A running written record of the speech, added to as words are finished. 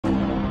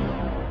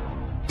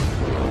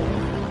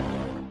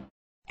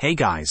Hey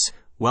guys,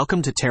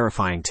 welcome to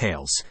Terrifying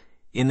Tales.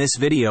 In this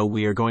video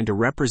we are going to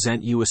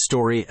represent you a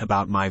story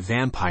about my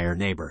vampire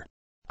neighbor.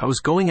 I was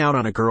going out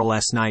on a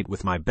girl-less night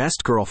with my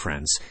best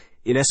girlfriends.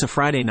 It's a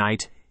Friday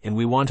night, and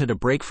we wanted a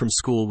break from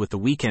school with the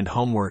weekend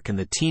homework and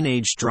the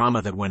teenage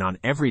drama that went on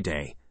every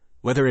day.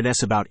 Whether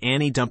it's about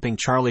Annie dumping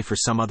Charlie for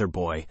some other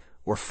boy,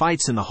 or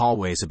fights in the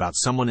hallways about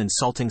someone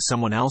insulting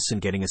someone else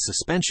and getting a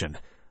suspension,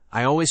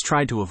 I always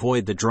tried to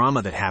avoid the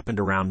drama that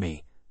happened around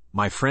me.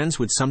 My friends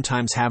would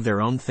sometimes have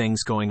their own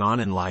things going on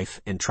in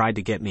life and tried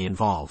to get me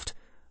involved.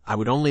 I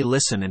would only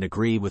listen and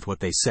agree with what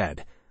they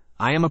said.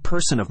 I am a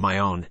person of my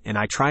own, and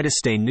I try to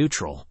stay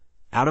neutral.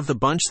 Out of the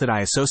bunch that I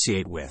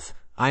associate with,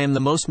 I am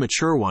the most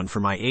mature one for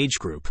my age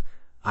group.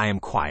 I am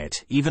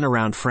quiet, even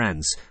around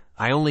friends.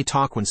 I only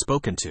talk when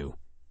spoken to.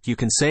 You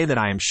can say that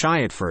I am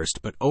shy at first,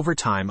 but over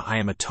time I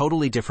am a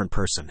totally different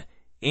person.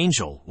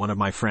 Angel, one of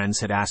my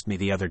friends, had asked me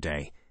the other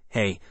day,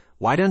 "Hey,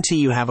 why don't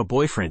you have a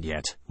boyfriend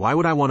yet?" Why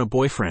would I want a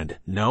boyfriend?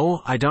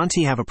 No, I don't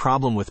have a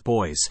problem with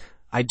boys.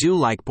 I do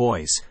like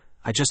boys.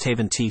 I just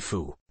haven't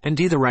foo and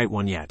the right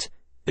one yet.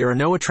 There are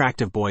no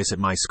attractive boys at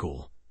my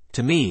school.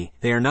 To me,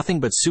 they are nothing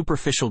but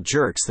superficial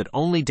jerks that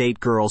only date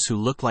girls who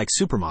look like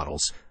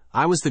supermodels.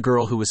 I was the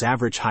girl who was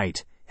average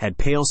height, had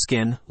pale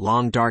skin,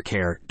 long dark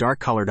hair,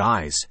 dark-colored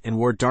eyes, and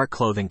wore dark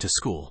clothing to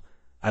school.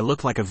 I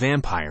looked like a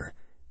vampire.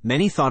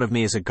 Many thought of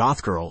me as a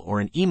goth girl or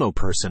an emo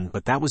person,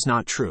 but that was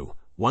not true.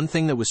 One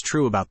thing that was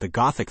true about the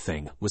gothic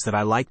thing was that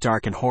I liked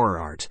dark and horror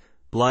art.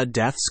 Blood,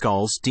 death,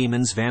 skulls,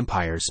 demons,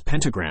 vampires,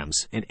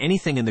 pentagrams, and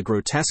anything in the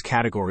grotesque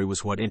category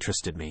was what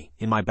interested me.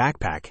 In my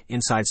backpack,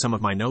 inside some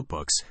of my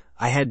notebooks,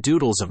 I had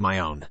doodles of my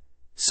own.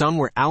 Some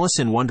were Alice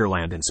in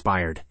Wonderland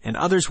inspired, and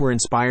others were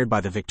inspired by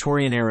the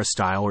Victorian-era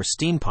style or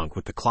steampunk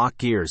with the clock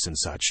gears and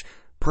such.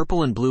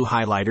 Purple and blue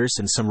highlighters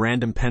and some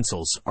random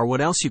pencils are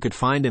what else you could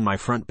find in my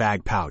front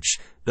bag pouch.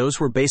 Those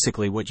were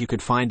basically what you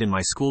could find in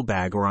my school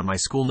bag or on my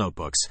school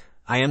notebooks.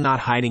 I am not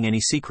hiding any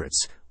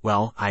secrets.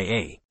 Well,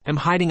 I am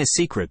hiding a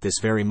secret this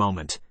very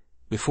moment.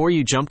 Before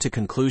you jump to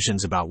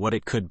conclusions about what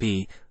it could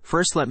be,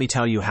 first let me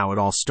tell you how it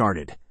all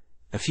started.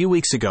 A few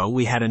weeks ago,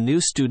 we had a new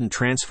student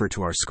transfer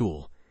to our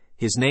school.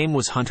 His name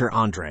was Hunter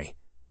Andre.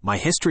 My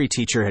history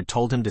teacher had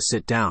told him to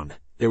sit down.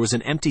 There was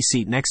an empty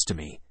seat next to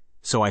me,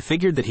 so I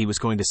figured that he was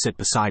going to sit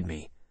beside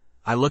me.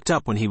 I looked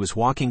up when he was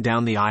walking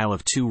down the aisle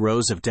of 2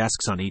 rows of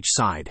desks on each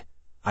side.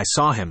 I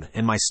saw him,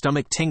 and my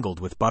stomach tingled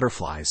with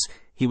butterflies.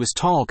 He was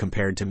tall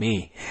compared to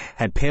me,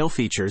 had pale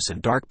features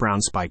and dark brown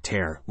spiked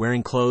hair,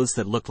 wearing clothes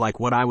that looked like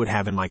what I would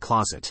have in my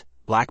closet.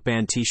 Black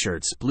band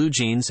t-shirts, blue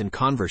jeans, and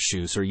Converse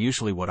shoes are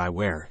usually what I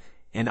wear,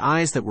 and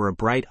eyes that were a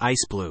bright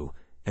ice blue.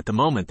 At the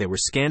moment they were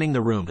scanning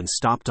the room and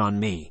stopped on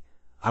me.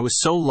 I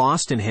was so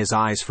lost in his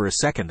eyes for a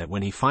second that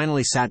when he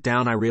finally sat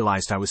down I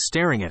realized I was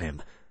staring at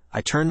him. I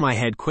turned my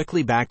head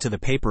quickly back to the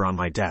paper on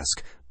my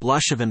desk,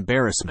 blush of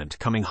embarrassment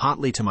coming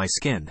hotly to my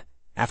skin.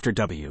 After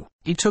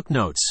he took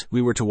notes,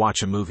 we were to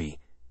watch a movie.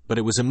 But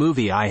it was a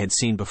movie I had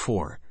seen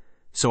before.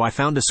 So I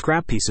found a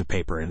scrap piece of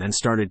paper and then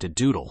started to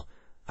doodle.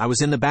 I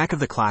was in the back of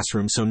the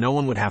classroom so no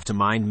one would have to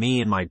mind me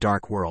in my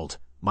dark world.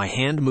 My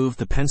hand moved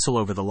the pencil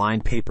over the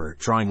lined paper,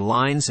 drawing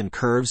lines and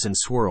curves and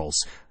swirls.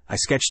 I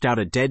sketched out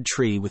a dead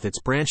tree with its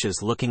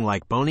branches looking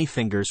like bony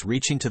fingers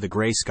reaching to the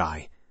gray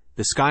sky.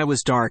 The sky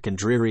was dark and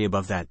dreary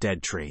above that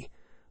dead tree.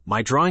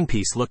 My drawing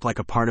piece looked like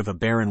a part of a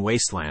barren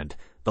wasteland.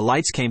 The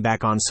lights came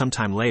back on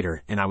sometime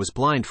later, and I was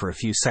blind for a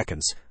few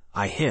seconds.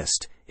 I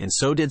hissed, and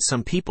so did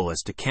some people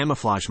as to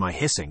camouflage my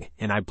hissing,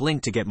 and I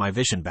blinked to get my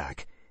vision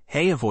back.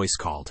 "Hey," a voice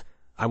called.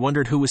 I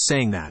wondered who was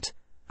saying that.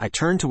 I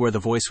turned to where the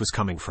voice was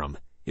coming from.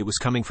 It was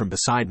coming from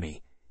beside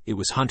me. It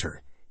was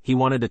Hunter. He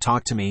wanted to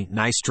talk to me.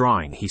 "Nice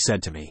drawing," he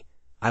said to me.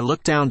 I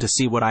looked down to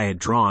see what I had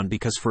drawn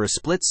because for a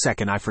split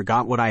second I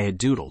forgot what I had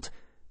doodled.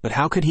 But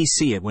how could he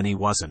see it when he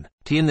wasn't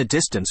in the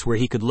distance where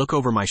he could look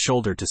over my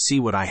shoulder to see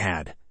what I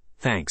had?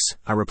 "Thanks,"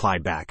 I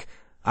replied back.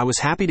 I was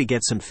happy to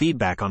get some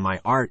feedback on my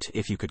art,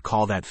 if you could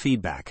call that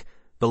feedback.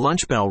 The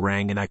lunch bell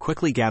rang and I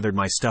quickly gathered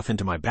my stuff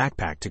into my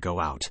backpack to go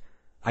out.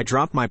 I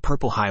dropped my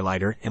purple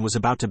highlighter and was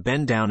about to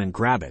bend down and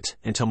grab it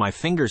until my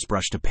fingers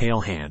brushed a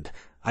pale hand.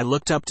 I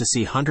looked up to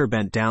see Hunter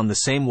bent down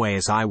the same way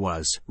as I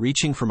was,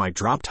 reaching for my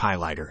dropped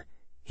highlighter.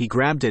 He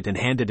grabbed it and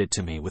handed it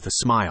to me with a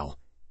smile.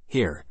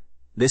 "Here.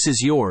 This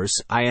is yours,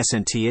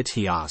 isn't it?"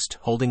 he asked,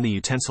 holding the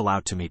utensil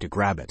out to me to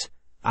grab it.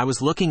 I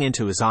was looking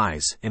into his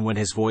eyes, and when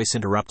his voice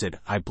interrupted,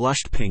 I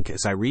blushed pink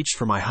as I reached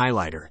for my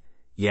highlighter.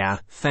 "Yeah,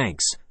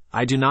 thanks.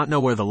 I do not know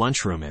where the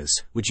lunchroom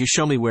is. Would you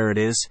show me where it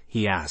is?"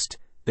 he asked.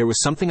 There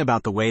was something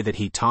about the way that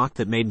he talked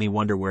that made me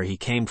wonder where he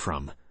came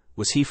from.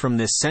 Was he from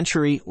this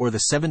century or the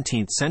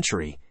 17th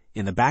century?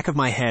 In the back of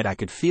my head I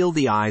could feel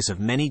the eyes of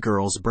many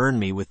girls burn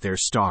me with their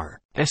star.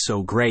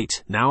 So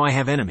great, now I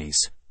have enemies.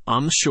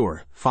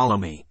 Sure, follow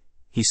me.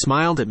 He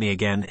smiled at me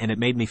again and it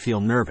made me feel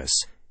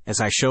nervous. As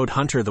I showed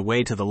Hunter the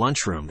way to the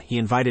lunchroom, he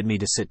invited me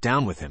to sit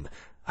down with him.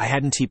 I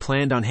hadn't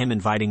planned on him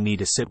inviting me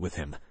to sit with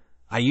him.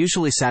 I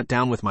usually sat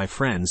down with my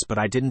friends, but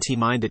I didn't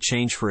mind a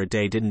change for a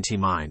day, didn't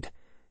mind.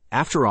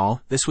 After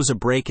all, this was a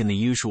break in the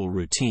usual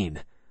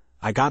routine.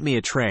 I got me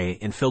a tray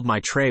and filled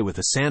my tray with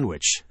a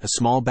sandwich, a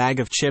small bag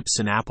of chips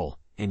and apple,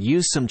 and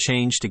used some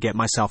change to get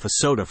myself a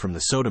soda from the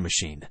soda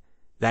machine.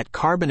 That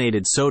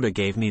carbonated soda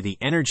gave me the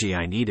energy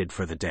I needed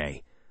for the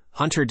day.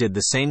 Hunter did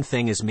the same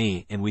thing as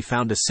me, and we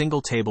found a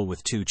single table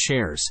with 2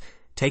 chairs.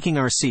 Taking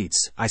our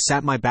seats, I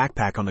sat my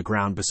backpack on the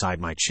ground beside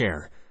my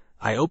chair.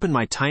 I opened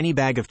my tiny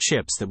bag of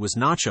chips that was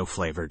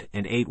nacho-flavored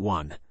and ate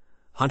one.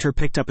 Hunter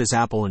picked up his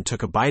apple and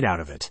took a bite out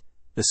of it.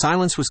 The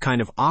silence was kind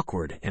of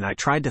awkward, and I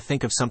tried to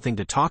think of something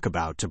to talk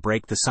about to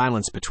break the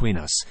silence between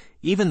us.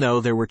 Even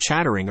though there were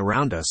chattering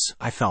around us,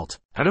 I felt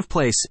out of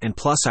place, and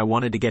plus I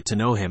wanted to get to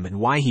know him and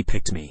why he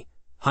picked me.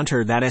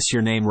 Hunter, that's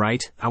your name,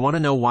 right? I want to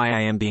know why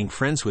I am being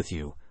friends with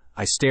you.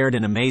 I stared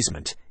in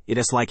amazement. It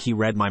is like he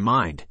read my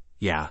mind.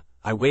 Yeah.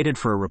 I waited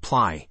for a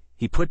reply.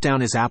 He put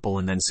down his apple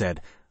and then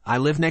said, I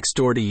live next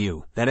door to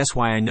you. That is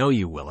why I know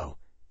you, Willow.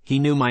 He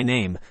knew my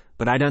name,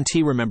 but I don't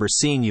remember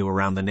seeing you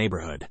around the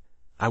neighborhood.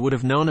 I would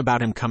have known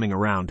about him coming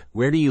around.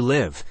 Where do you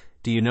live?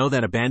 Do you know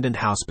that abandoned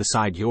house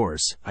beside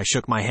yours? I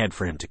shook my head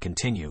for him to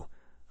continue.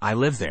 I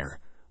live there.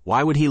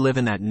 Why would he live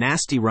in that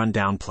nasty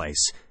run-down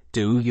place?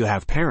 Do you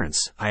have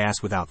parents? I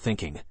asked without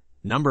thinking.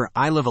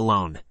 I live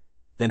alone.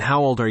 Then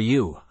how old are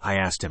you? I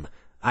asked him.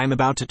 I am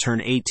about to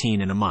turn 18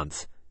 in a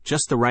month.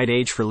 Just the right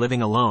age for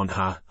living alone,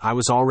 huh? I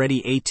was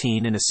already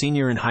 18 and a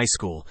senior in high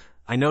school.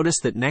 I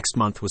noticed that next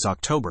month was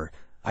October.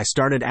 I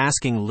started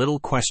asking little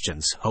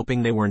questions,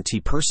 hoping they weren't too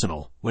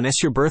personal. When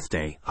is your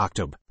birthday?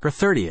 October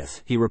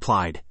 30th, he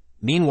replied.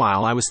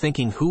 Meanwhile, I was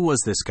thinking, who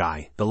was this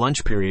guy? The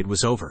lunch period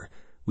was over.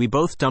 We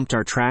both dumped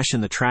our trash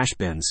in the trash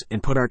bins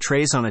and put our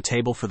trays on a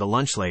table for the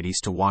lunch ladies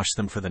to wash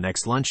them for the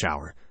next lunch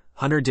hour.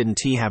 Hunter didn't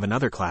have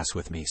another class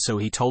with me, so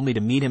he told me to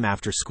meet him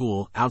after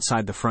school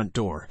outside the front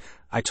door.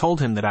 I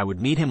told him that I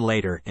would meet him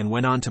later and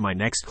went on to my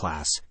next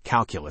class,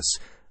 calculus.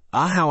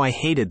 How I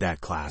hated that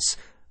class.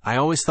 I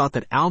always thought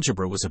that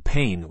algebra was a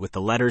pain with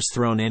the letters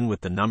thrown in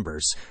with the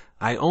numbers.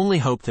 I only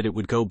hoped that it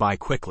would go by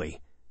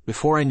quickly.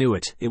 Before I knew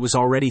it, it was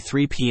already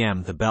 3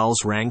 p.m. The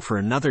bells rang for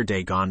another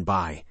day gone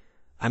by.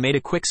 I made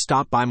a quick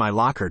stop by my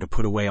locker to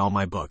put away all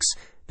my books.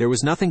 There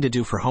was nothing to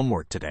do for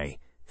homework today.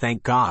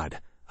 Thank God.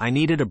 I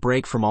needed a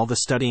break from all the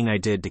studying I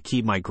did to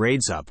keep my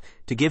grades up,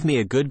 to give me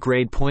a good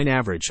grade point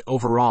average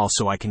overall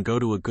so I can go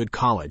to a good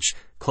college.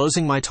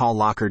 Closing my tall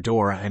locker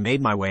door, I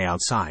made my way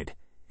outside.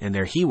 And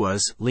there he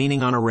was,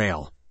 leaning on a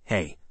rail.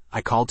 Hey,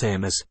 I called to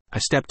him as I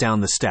stepped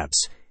down the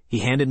steps. He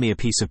handed me a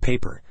piece of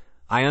paper.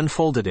 I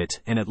unfolded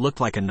it, and it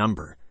looked like a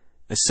number.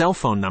 A cell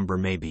phone number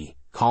maybe.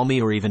 Call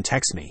me or even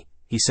text me,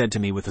 he said to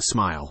me with a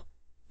smile.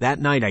 That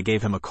night I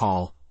gave him a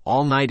call.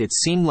 All night it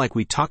seemed like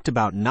we talked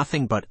about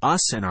nothing but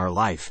us and our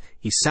life.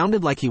 He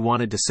sounded like he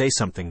wanted to say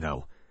something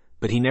though.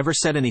 But he never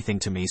said anything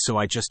to me, so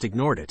I just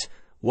ignored it.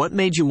 What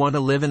made you want to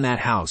live in that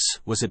house?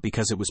 Was it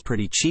because it was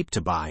pretty cheap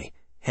to buy?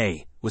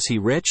 Hey, was he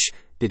rich?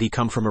 Did he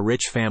come from a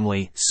rich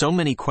family? So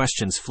many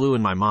questions flew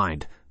in my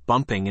mind,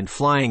 bumping and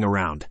flying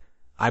around.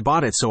 I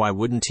bought it so I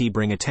wouldn't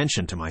bring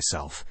attention to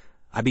myself.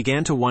 I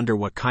began to wonder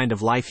what kind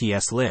of life he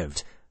has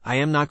lived. I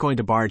am not going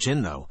to barge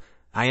in though.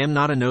 I am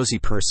not a nosy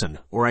person,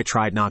 or I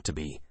tried not to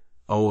be.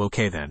 Oh,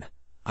 okay then.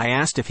 I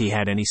asked if he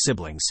had any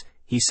siblings.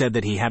 He said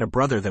that he had a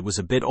brother that was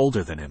a bit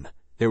older than him.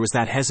 There was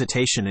that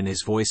hesitation in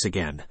his voice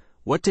again.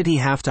 What did he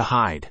have to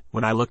hide?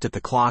 When I looked at the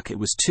clock, it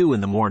was 2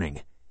 in the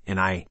morning. And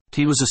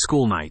it was a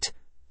school night.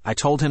 I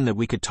told him that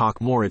we could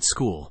talk more at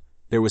school.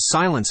 There was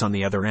silence on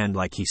the other end,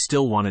 like he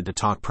still wanted to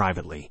talk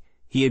privately.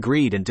 He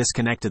agreed and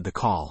disconnected the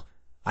call.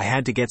 I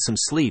had to get some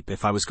sleep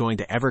if I was going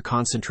to ever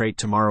concentrate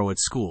tomorrow at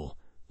school.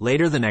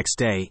 Later the next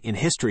day, in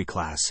history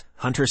class,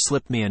 Hunter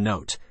slipped me a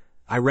note.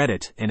 I read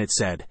it, and it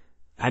said,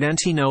 I don't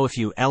know if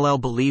you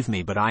believe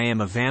me, but I am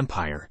a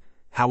vampire.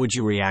 How would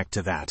you react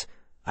to that?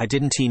 I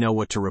didn't know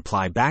what to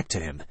reply back to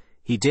him.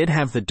 He did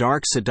have the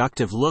dark,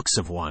 seductive looks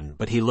of one,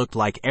 but he looked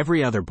like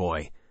every other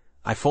boy.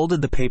 I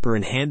folded the paper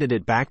and handed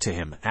it back to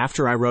him.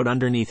 After I wrote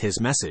underneath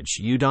his message,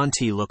 you don't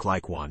look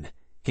like one.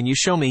 Can you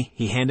show me?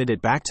 He handed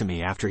it back to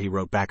me after he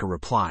wrote back a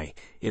reply.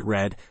 It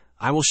read,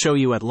 I will show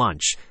you at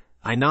lunch.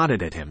 I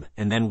nodded at him,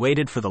 and then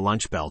waited for the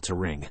lunch bell to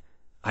ring.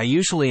 I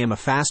usually am a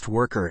fast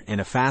worker and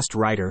a fast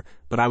writer,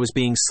 but I was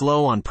being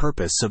slow on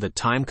purpose so that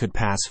time could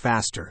pass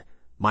faster.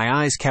 My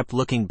eyes kept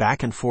looking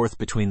back and forth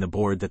between the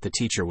board that the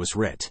teacher was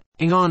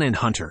writing on and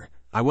Hunter.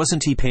 I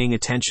wasn't paying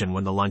attention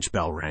when the lunch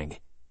bell rang.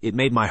 It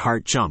made my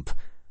heart jump.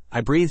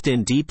 I breathed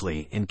in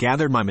deeply and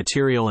gathered my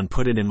material and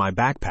put it in my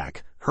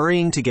backpack.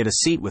 Hurrying to get a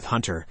seat with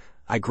Hunter,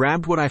 I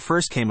grabbed what I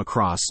first came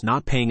across,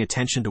 not paying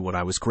attention to what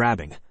I was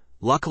grabbing.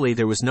 Luckily,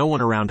 there was no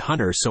one around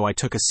Hunter, so I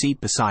took a seat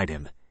beside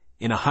him.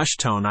 In a hushed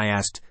tone, I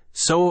asked,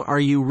 So, are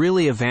you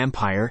really a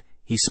vampire?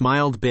 He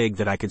smiled big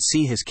that I could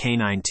see his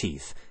canine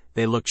teeth.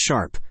 They looked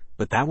sharp,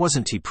 but that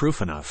wasn't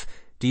proof enough.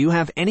 Do you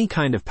have any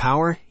kind of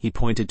power? He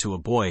pointed to a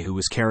boy who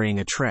was carrying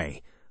a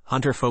tray.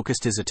 Hunter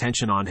focused his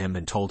attention on him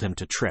and told him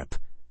to trip.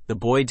 The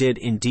boy did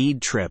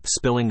indeed trip,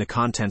 spilling the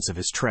contents of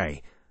his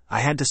tray. I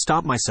had to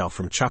stop myself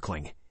from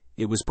chuckling.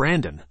 It was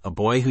Brandon, a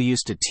boy who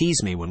used to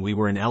tease me when we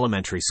were in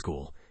elementary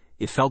school.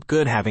 It felt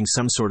good having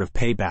some sort of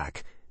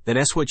payback.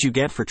 That's what you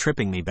get for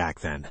tripping me back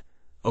then.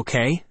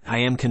 Okay, I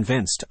am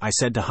convinced, I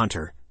said to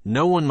Hunter.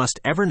 No one must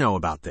ever know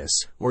about this,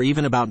 or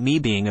even about me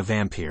being a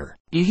vampire.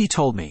 He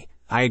told me.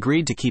 I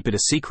agreed to keep it a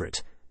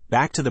secret.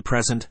 Back to the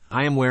present,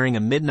 I am wearing a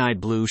midnight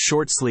blue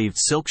short-sleeved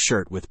silk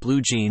shirt with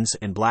blue jeans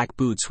and black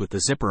boots with the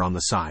zipper on the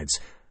sides.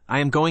 I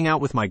am going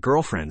out with my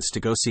girlfriends to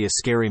go see a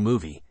scary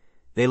movie.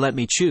 They let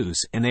me choose,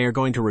 and they are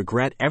going to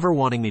regret ever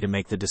wanting me to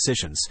make the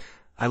decisions.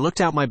 I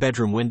looked out my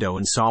bedroom window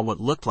and saw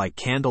what looked like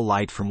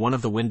candlelight from one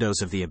of the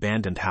windows of the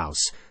abandoned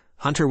house.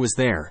 Hunter was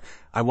there.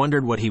 I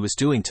wondered what he was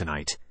doing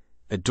tonight.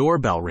 A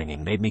doorbell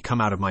ringing made me come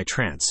out of my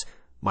trance.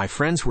 My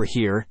friends were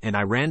here, and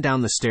I ran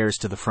down the stairs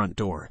to the front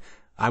door.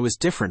 I was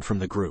different from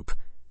the group.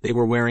 They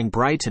were wearing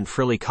bright and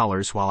frilly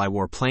colors while I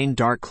wore plain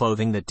dark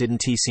clothing that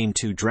didn't seem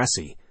too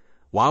dressy.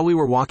 While we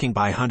were walking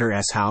by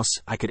Hunter's house,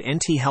 I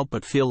couldn't help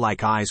but feel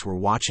like eyes were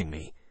watching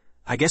me.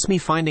 I guess me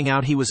finding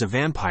out he was a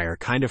vampire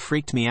kind of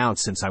freaked me out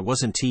since I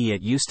wasn't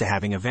yet used to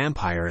having a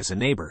vampire as a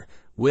neighbor.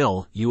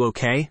 Will, you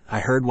okay? I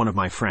heard one of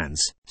my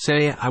friends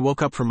say. I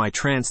woke up from my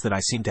trance that I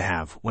seem to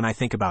have when I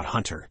think about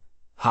Hunter.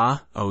 Huh?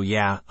 Oh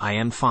yeah, I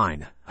am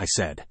fine, I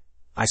said.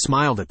 I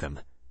smiled at them.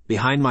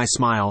 Behind my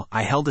smile,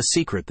 I held a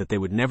secret that they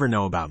would never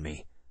know about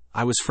me.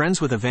 I was friends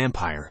with a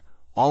vampire.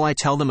 All I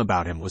tell them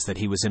about him was that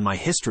he was in my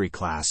history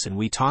class and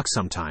we talk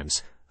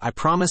sometimes. I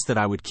promised that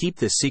I would keep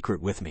this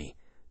secret with me.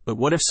 But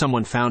what if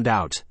someone found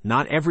out?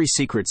 Not every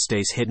secret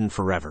stays hidden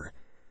forever.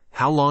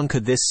 How long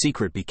could this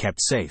secret be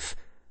kept safe?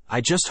 I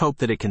just hope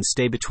that it can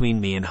stay between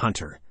me and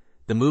Hunter.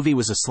 The movie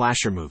was a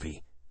slasher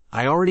movie.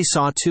 I already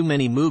saw too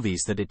many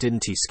movies that it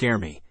didn't scare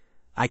me.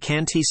 I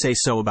can't say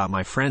so about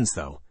my friends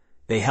though.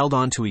 They held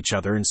on to each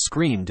other and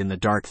screamed in the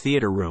dark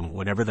theater room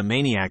whenever the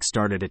maniac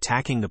started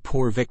attacking the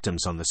poor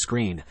victims on the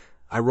screen.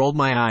 I rolled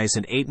my eyes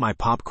and ate my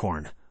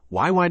popcorn.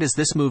 Why does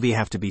this movie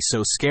have to be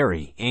so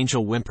scary?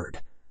 Angel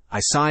whimpered. I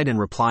sighed and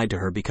replied to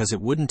her because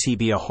it wouldn't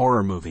be a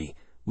horror movie.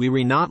 We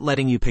were not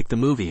letting you pick the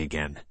movie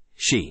again.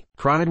 She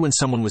cried when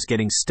someone was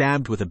getting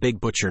stabbed with a big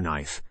butcher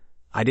knife.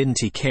 I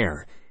didn't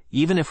care.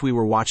 Even if we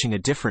were watching a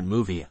different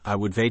movie, I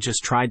would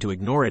just tried to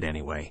ignore it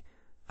anyway.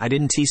 I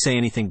didn't say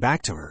anything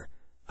back to her.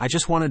 I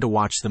just wanted to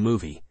watch the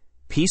movie.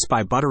 Piece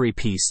by buttery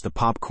piece, the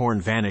popcorn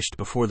vanished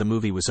before the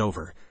movie was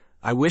over.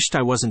 I wished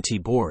I wasn't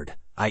bored.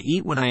 I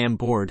eat when I am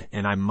bored,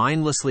 and I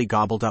mindlessly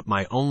gobbled up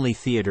my only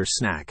theater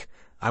snack.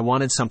 I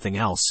wanted something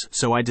else,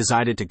 so I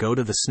decided to go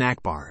to the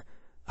snack bar.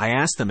 I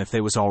asked them if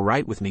they was all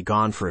right with me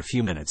gone for a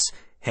few minutes.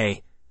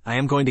 Hey, I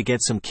am going to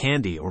get some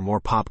candy or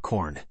more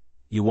popcorn.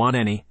 You want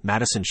any?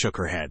 Madison shook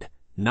her head.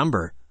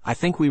 Number, I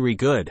think we re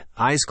good,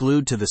 eyes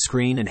glued to the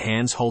screen and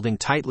hands holding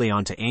tightly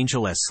onto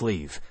Angel's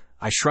sleeve.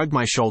 I shrugged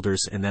my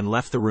shoulders and then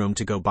left the room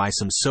to go buy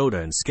some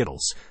soda and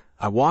Skittles.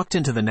 I walked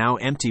into the now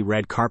empty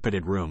red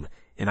carpeted room,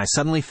 and I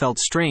suddenly felt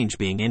strange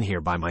being in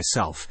here by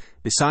myself,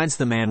 besides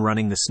the man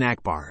running the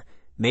snack bar.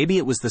 Maybe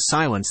it was the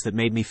silence that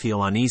made me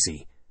feel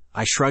uneasy.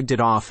 I shrugged it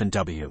off and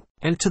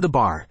went to the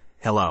bar.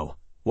 Hello.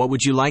 What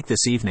would you like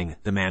this evening?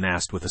 The man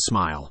asked with a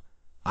smile.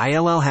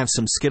 I'll have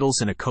some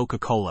Skittles and a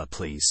Coca-Cola,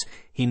 please.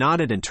 He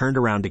nodded and turned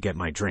around to get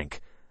my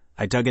drink.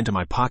 I dug into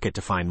my pocket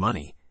to find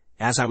money.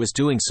 As I was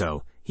doing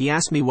so, he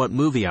asked me what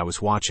movie I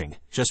was watching.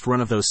 Just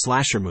one of those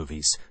slasher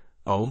movies.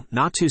 Oh,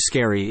 not too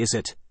scary, is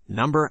it?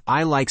 Number,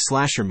 I like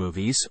slasher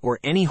movies, or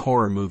any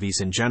horror movies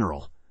in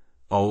general.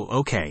 Oh,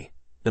 okay.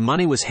 The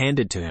money was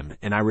handed to him,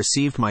 and I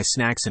received my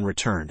snacks in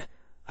return.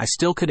 I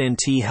still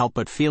couldn't help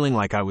but feeling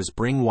like I was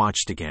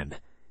watched again.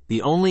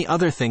 The only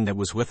other thing that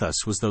was with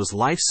us was those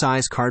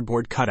life-size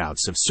cardboard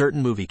cutouts of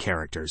certain movie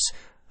characters.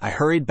 I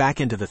hurried back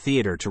into the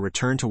theater to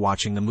return to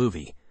watching the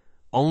movie.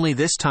 Only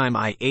this time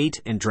I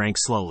ate and drank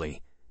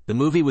slowly. The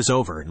movie was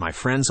over and my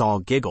friends all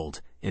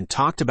giggled and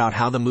talked about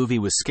how the movie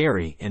was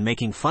scary and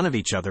making fun of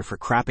each other for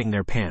crapping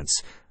their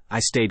pants. I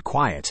stayed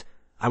quiet.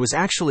 I was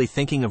actually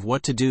thinking of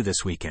what to do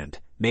this weekend.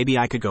 Maybe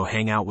I could go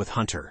hang out with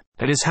Hunter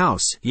at his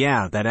house.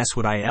 Yeah, that's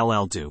what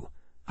I'll do.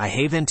 I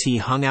haven't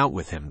hung out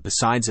with him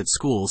besides at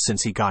school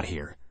since he got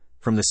here.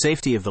 From the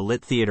safety of the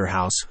lit theater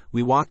house,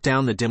 we walked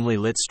down the dimly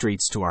lit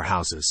streets to our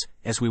houses.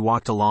 As we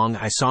walked along,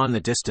 I saw in the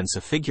distance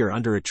a figure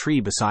under a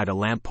tree beside a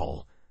lamp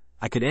pole.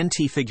 I could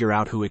figure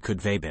out who it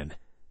could have been.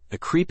 A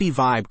creepy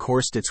vibe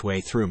coursed its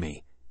way through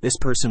me. This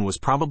person was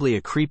probably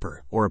a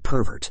creeper or a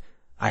pervert.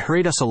 I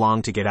hurried us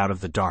along to get out of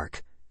the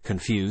dark.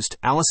 Confused,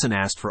 Allison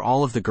asked for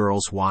all of the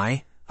girls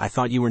why. I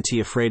thought you weren't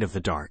afraid of the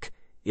dark.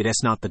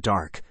 It's not the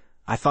dark.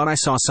 I thought I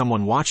saw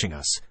someone watching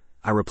us.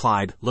 I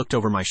replied, looked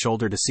over my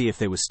shoulder to see if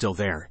they was still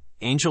there.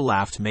 Angel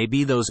laughed.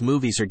 Maybe those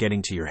movies are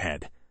getting to your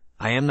head.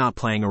 I am not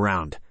playing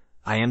around.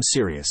 I am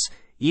serious.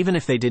 Even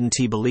if they didn't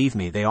believe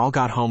me, they all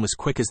got home as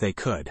quick as they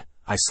could.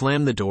 I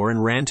slammed the door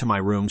and ran to my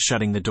room,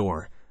 shutting the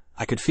door.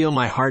 I could feel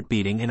my heart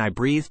beating and I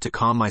breathed to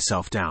calm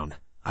myself down.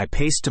 I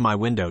paced to my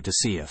window to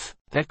see if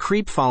that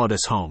creep followed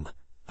us home.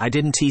 I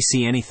didn't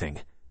see anything,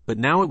 but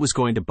now it was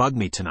going to bug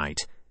me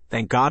tonight.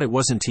 Thank God it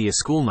wasn't a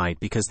school night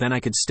because then I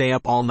could stay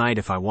up all night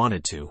if I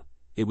wanted to.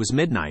 It was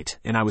midnight,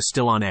 and I was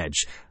still on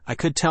edge. I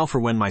could tell for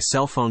when my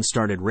cell phone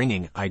started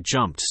ringing. I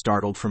jumped,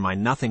 startled from my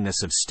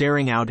nothingness of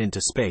staring out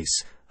into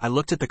space. I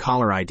looked at the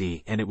caller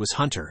ID, and it was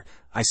Hunter.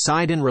 I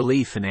sighed in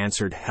relief and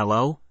answered,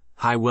 "Hello?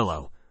 Hi,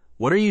 Willow.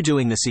 What are you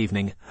doing this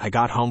evening? I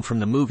got home from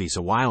the movies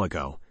a while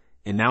ago,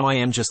 and now I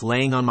am just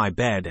laying on my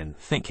bed and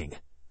thinking."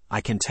 I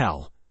can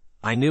tell.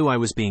 I knew I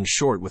was being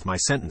short with my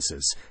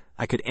sentences.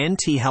 I could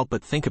NT help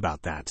but think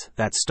about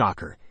that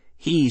stalker.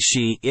 He,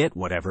 she, it,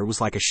 whatever,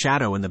 was like a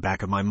shadow in the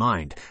back of my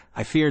mind.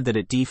 I feared that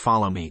it'd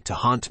follow me, to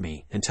haunt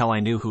me, until I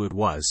knew who it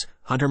was.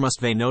 Hunter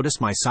must have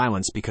noticed my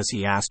silence because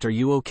he asked, "Are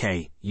you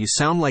okay? You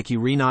sound like you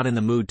re not in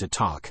the mood to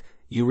talk.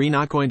 You re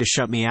not going to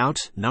shut me out?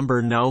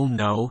 Number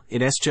no,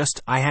 it's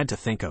just, I had to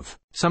think of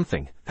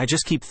something. I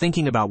just keep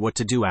thinking about what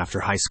to do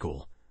after high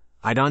school.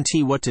 I don't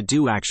what to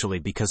do actually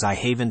because I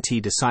haven't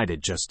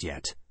decided just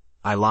yet."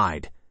 I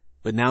lied.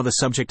 But now the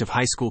subject of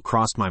high school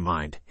crossed my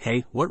mind.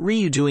 "Hey, what were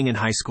you doing in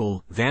high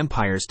school?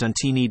 Vampires don't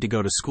need to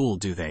go to school,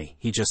 do they?"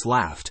 He just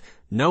laughed.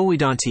 "No, we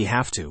don't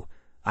have to.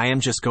 I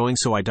am just going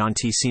so I don't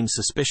seem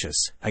suspicious.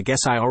 I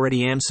guess I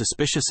already am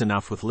suspicious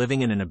enough with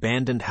living in an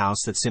abandoned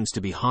house that seems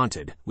to be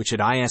haunted, which it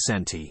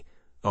isn't.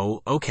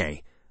 Oh,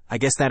 okay. I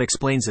guess that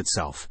explains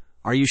itself.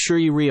 Are you sure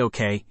you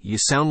okay? You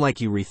sound like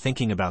you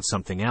thinking about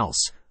something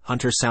else."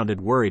 Hunter sounded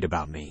worried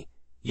about me.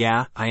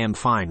 "Yeah, I am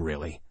fine,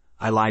 really."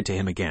 I lied to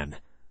him again.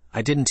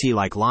 I didn't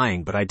like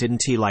lying, but I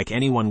didn't like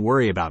anyone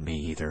worry about me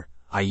either.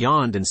 I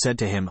yawned and said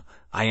to him,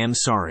 "I am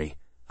sorry.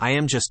 I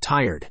am just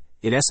tired.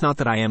 It's not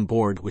that I am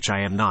bored, which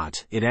I am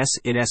not.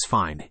 It's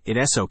fine.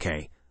 It's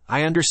okay.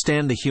 I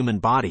understand the human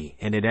body,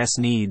 and it's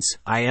needs.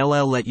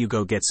 I'll let you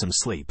go get some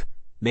sleep.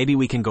 Maybe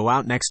we can go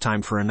out next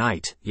time for a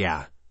night.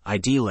 Yeah.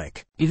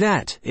 Idyllic.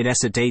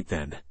 It's a date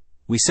then."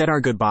 We said our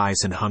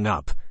goodbyes and hung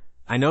up.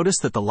 I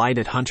noticed that the light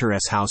at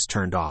Hunter's house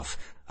turned off.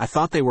 I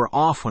thought they were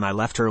off when I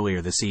left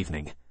earlier this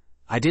evening.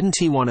 I didn't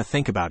want to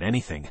think about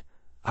anything.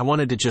 I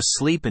wanted to just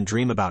sleep and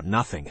dream about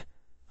nothing.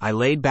 I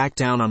laid back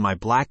down on my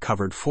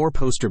black-covered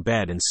four-poster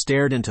bed and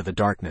stared into the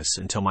darkness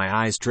until my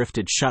eyes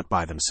drifted shut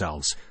by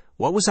themselves.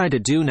 What was I to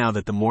do now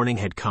that the morning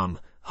had come?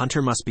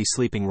 Hunter must be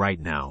sleeping right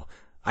now.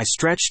 I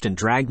stretched and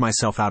dragged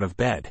myself out of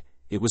bed.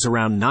 It was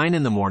around 9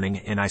 in the morning,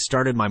 and I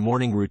started my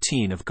morning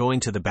routine of going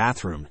to the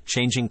bathroom,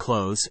 changing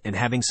clothes, and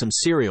having some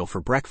cereal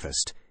for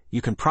breakfast.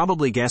 You can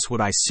probably guess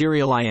what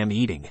cereal I am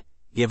eating.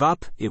 Give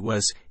up? It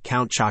was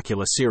Count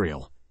Chocula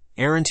cereal.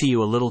 "Aren't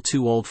you a little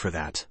too old for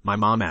that?" my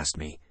mom asked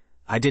me.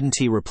 I didn't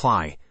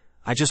reply.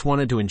 I just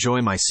wanted to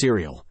enjoy my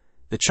cereal.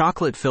 The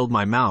chocolate filled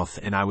my mouth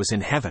and I was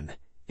in heaven.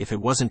 If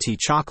it wasn't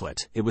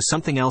chocolate, it was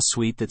something else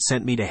sweet that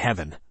sent me to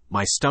heaven.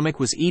 My stomach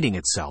was eating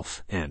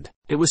itself, and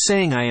it was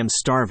saying I am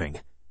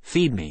starving.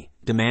 Feed me,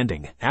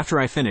 demanding. After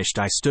I finished,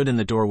 I stood in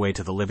the doorway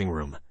to the living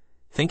room.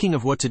 Thinking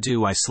of what to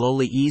do, I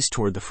slowly eased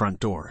toward the front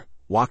door.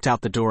 Walked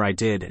out the door I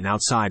did, and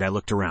outside I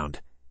looked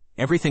around.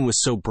 Everything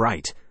was so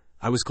bright.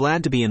 I was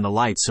glad to be in the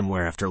light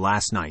somewhere after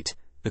last night.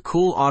 The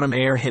cool autumn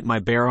air hit my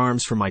bare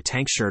arms from my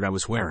tank shirt I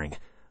was wearing.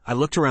 I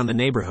looked around the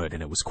neighborhood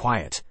and it was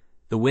quiet.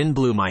 The wind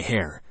blew my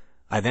hair.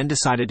 I then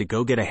decided to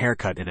go get a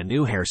haircut and a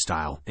new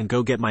hairstyle and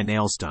go get my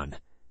nails done.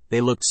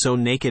 They looked so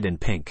naked and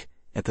pink.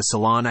 At the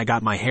salon, I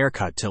got my hair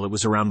cut till it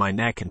was around my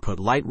neck and put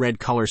light red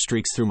color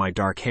streaks through my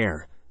dark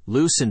hair.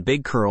 Loose and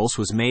big curls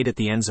was made at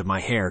the ends of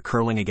my hair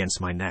curling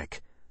against my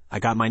neck. I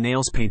got my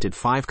nails painted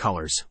 5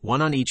 colors,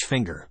 1 on each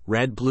finger,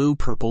 red, blue,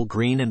 purple,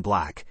 green, and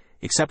black.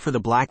 Except for the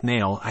black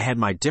nail, I had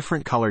my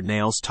different colored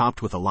nails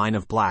topped with a line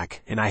of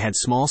black, and I had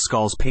small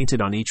skulls painted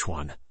on each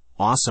one.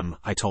 "Awesome,"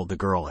 I told the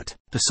girl at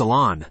the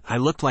salon. I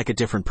looked like a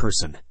different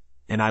person.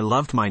 And I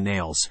loved my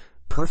nails.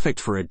 Perfect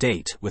for a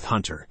date with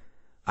Hunter.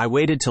 I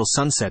waited till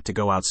sunset to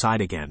go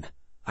outside again.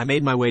 I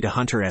made my way to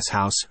Hunter's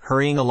house,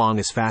 hurrying along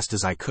as fast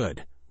as I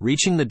could.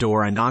 Reaching the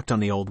door, I knocked on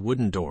the old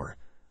wooden door.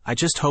 I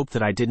just hoped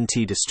that I didn't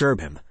disturb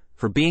him.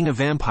 For being a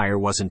vampire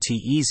wasn't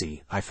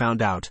easy, I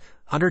found out.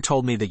 Hunter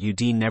told me that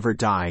you'd never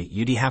die,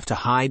 you'd have to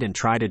hide and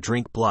try to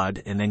drink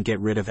blood and then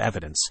get rid of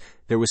evidence.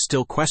 There was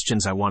still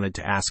questions I wanted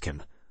to ask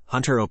him.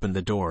 Hunter opened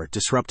the door,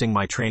 disrupting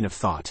my train of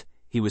thought.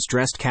 He was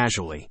dressed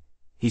casually.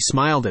 He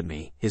smiled at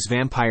me, his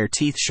vampire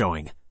teeth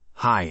showing.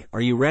 "Hi, are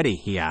you ready?"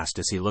 he asked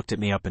as he looked at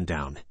me up and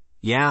down.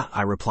 "Yeah,"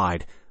 I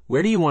replied.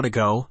 "Where do you want to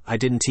go?" I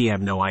didn't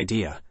have no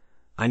idea.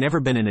 I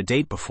never been in a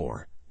date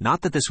before.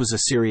 Not that this was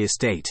a serious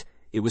date.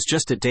 It was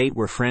just a date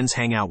where friends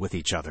hang out with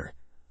each other.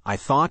 I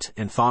thought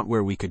and thought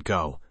where we could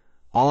go.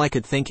 All I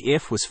could think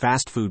was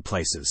fast food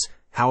places.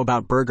 How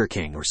about Burger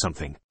King or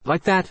something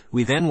like that?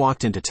 We then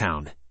walked into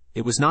town.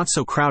 It was not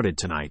so crowded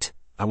tonight.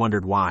 I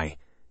wondered why.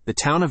 The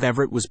town of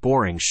Everett was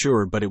boring,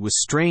 sure, but it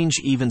was strange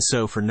even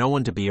so for no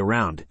one to be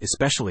around,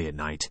 especially at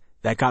night.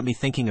 That got me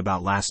thinking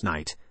about last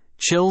night.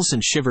 Chills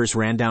and shivers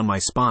ran down my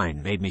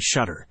spine, made me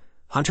shudder.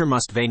 Hunter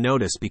must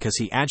notice because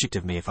he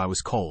adjectived me if I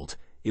was cold.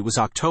 It was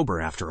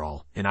October after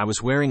all, and I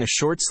was wearing a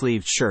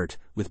short-sleeved shirt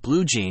with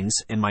blue jeans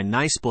and my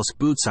nice Busk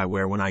boots I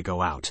wear when I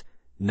go out.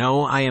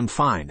 "No, I am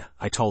fine,"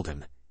 I told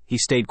him. He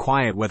stayed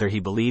quiet whether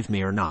he believed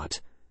me or not.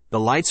 The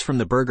lights from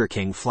the Burger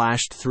King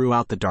flashed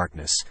throughout the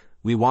darkness.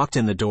 We walked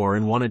in the door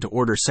and wanted to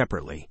order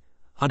separately.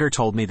 Hunter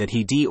told me that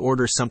he'd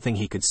order something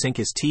he could sink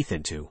his teeth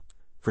into.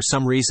 For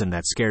some reason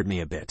that scared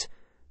me a bit.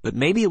 But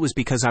maybe it was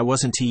because I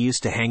wasn't too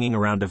used to hanging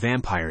around a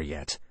vampire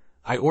yet.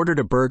 I ordered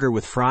a burger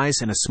with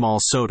fries and a small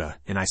soda,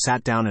 and I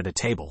sat down at a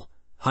table.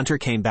 Hunter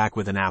came back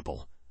with an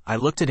apple. I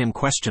looked at him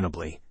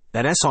questionably.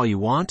 "That's all you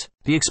want?"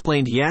 He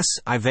explained, "Yes,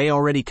 I've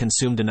already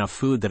consumed enough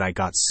food that I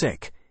got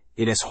sick.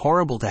 It is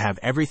horrible to have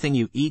everything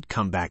you eat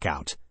come back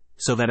out.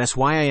 So that's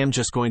why I am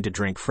just going to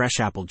drink fresh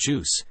apple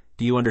juice.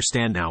 Do you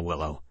understand now,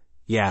 Willow?"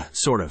 "Yeah,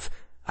 sort of.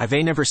 I've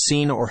never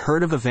seen or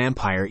heard of a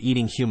vampire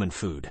eating human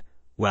food."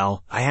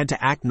 "Well, I had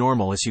to act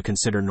normal as you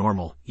consider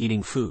normal,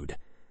 eating food.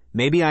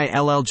 Maybe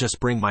I'll just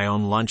bring my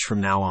own lunch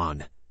from now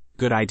on."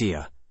 "Good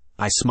idea."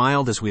 I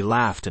smiled as we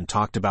laughed and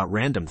talked about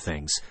random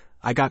things.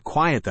 I got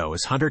quiet though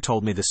as Hunter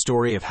told me the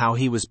story of how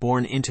he was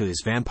born into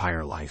his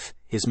vampire life.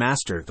 His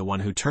master, the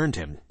one who turned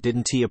him,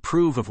 didn't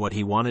approve of what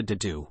he wanted to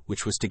do,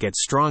 which was to get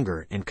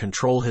stronger and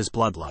control his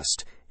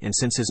bloodlust. And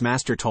since his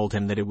master told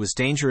him that it was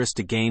dangerous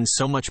to gain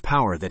so much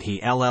power that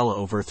he'll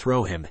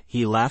overthrow him,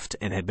 he left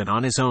and had been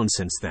on his own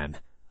since then.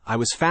 I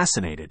was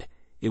fascinated.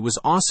 It was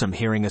awesome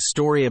hearing a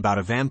story about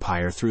a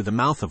vampire through the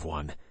mouth of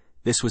one.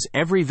 This was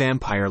every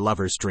vampire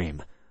lover's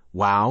dream.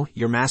 "Wow,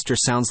 your master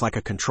sounds like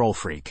a control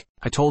freak,"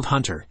 I told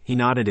Hunter. He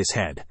nodded his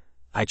head.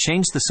 I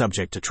changed the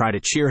subject to try to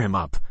cheer him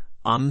up.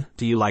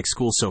 Do you like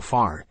school so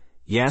far?"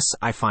 "Yes,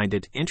 I find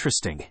it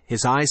interesting."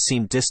 His eyes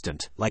seemed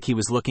distant, like he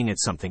was looking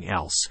at something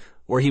else,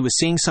 or he was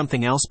seeing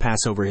something else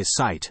pass over his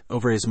sight,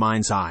 over his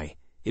mind's eye.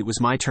 It was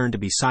my turn to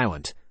be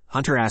silent.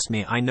 Hunter asked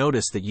me, "I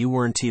noticed that you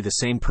weren't the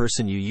same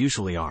person you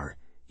usually are.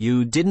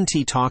 You didn't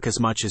talk as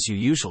much as you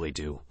usually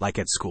do, like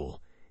at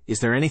school. Is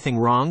there anything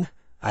wrong?"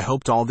 I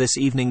hoped all this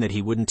evening that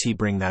he wouldn't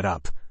bring that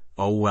up.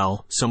 "Oh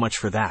well, so much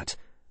for that."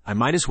 I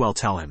might as well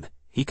tell him.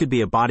 He could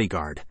be a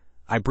bodyguard.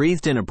 I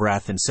breathed in a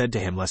breath and said to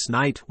him, "Last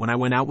night, when I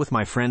went out with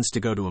my friends to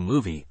go to a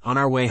movie, on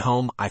our way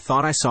home, I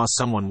thought I saw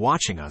someone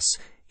watching us.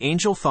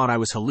 Angel thought I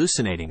was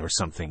hallucinating or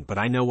something, but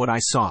I know what I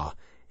saw.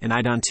 And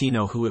I don't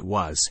know who it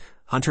was."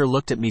 Hunter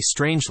looked at me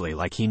strangely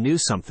like he knew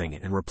something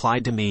and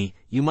replied to me,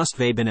 "You must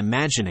have been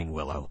imagining,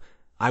 Willow."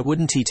 I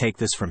wouldn't take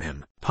this from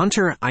him.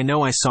 "Hunter, I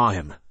know I saw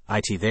him.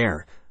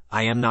 There.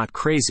 I am not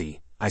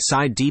crazy." I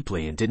sighed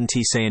deeply and didn't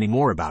say any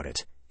more about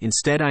it.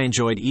 Instead, I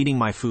enjoyed eating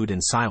my food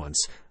in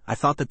silence. I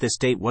thought that this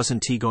date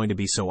wasn't going to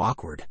be so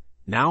awkward.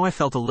 Now I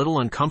felt a little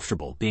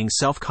uncomfortable, being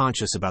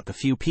self-conscious about the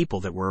few people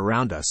that were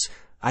around us.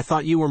 "I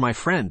thought you were my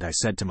friend," I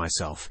said to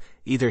myself.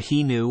 Either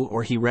he knew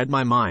or he read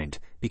my mind,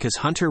 because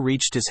Hunter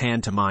reached his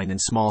hand to mine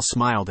and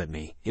smiled at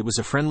me. It was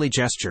a friendly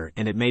gesture,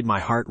 and it made my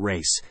heart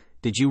race.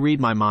 "Did you read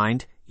my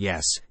mind?"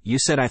 "Yes. You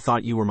said I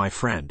thought you were my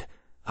friend."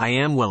 "I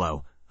am,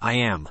 Willow. I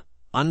am."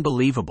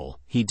 Unbelievable.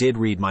 He did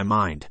read my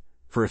mind.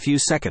 For a few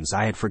seconds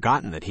I had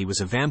forgotten that he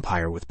was a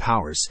vampire with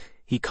powers.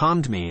 He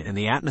calmed me and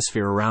the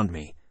atmosphere around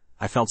me.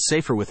 I felt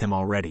safer with him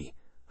already.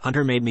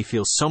 Hunter made me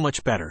feel so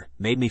much better,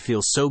 made me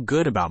feel so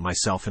good about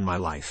myself and my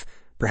life.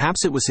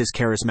 Perhaps it was his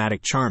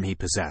charismatic charm he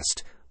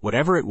possessed.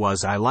 Whatever it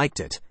was, I liked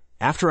it.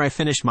 After I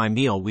finished my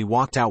meal, we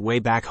walked out way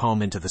back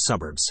home into the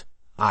suburbs.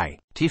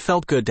 It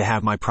felt good to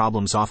have my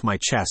problems off my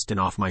chest and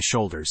off my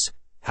shoulders.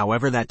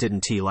 However, that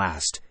didn't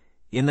last.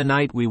 In the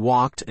night, we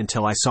walked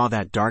until I saw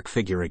that dark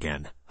figure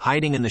again,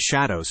 hiding in the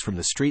shadows from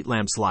the street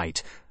lamp's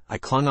light. I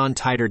clung on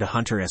tighter to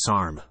Hunter's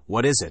arm.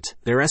 "What is it?"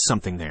 "There is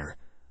something there."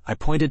 I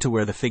pointed to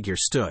where the figure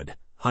stood.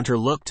 Hunter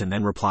looked and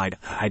then replied,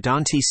 "I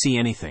don't see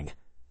anything."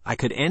 I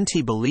could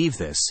believe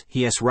this.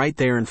 "He is right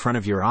there in front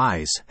of your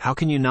eyes. How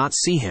can you not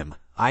see him?"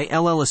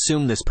 I'll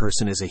assume this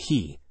person is a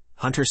he.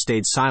 Hunter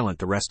stayed silent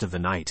the rest of the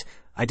night.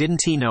 I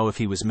didn't know if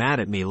he was mad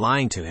at me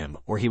lying to him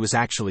or he was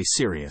actually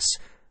serious.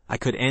 I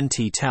could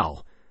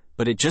tell.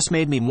 But it just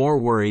made me more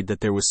worried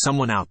that there was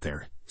someone out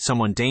there,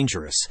 someone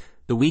dangerous.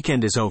 The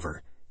weekend is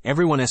over.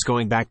 Everyone is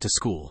going back to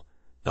school.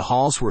 The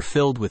halls were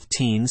filled with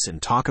teens and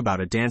talk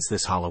about a dance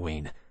this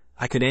Halloween.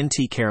 I could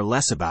care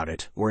less about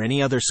it or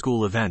any other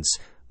school events.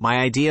 My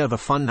idea of a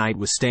fun night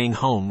was staying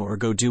home or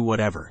go do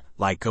whatever,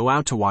 like go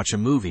out to watch a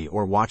movie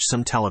or watch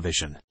some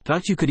television.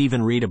 Thought you could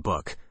even read a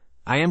book.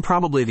 I am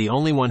probably the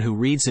only one who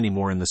reads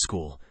anymore in the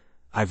school.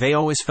 I've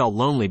always felt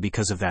lonely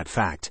because of that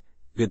fact.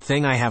 Good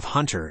thing I have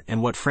Hunter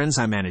and what friends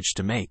I managed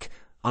to make.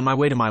 On my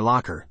way to my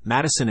locker,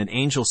 Madison and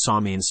Angel saw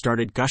me and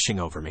started gushing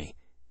over me.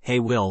 "Hey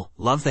Will,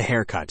 love the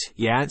haircut."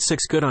 "Yeah, it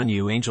looks good on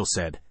you," Angel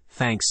said.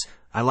 "Thanks.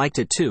 I liked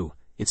it too.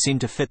 It seemed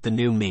to fit the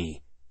new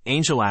me."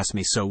 Angel asked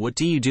me, "So what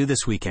do you do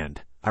this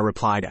weekend?" I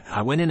replied,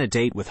 "I went on a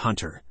date with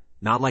Hunter."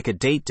 "Not like a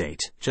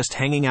date, just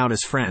hanging out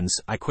as friends,"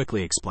 I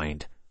quickly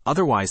explained.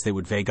 Otherwise they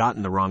would have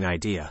gotten the wrong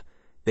idea.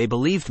 They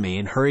believed me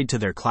and hurried to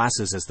their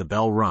classes as the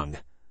bell rung.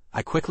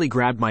 I quickly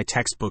grabbed my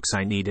textbooks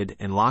I needed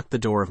and locked the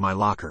door of my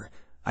locker.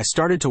 I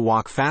started to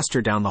walk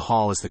faster down the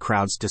hall as the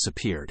crowds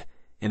disappeared.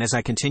 And as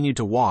I continued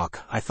to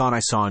walk, I thought I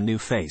saw a new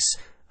face.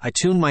 I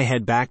tuned my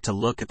head back to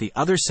look at the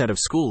other set of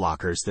school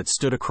lockers that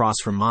stood across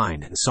from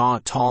mine and saw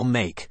a tall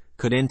make.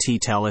 Couldn't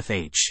tell if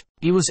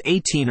he was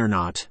 18 or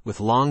not,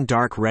 with long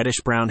dark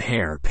reddish-brown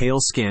hair, pale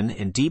skin,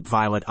 and deep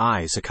violet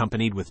eyes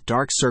accompanied with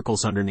dark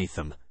circles underneath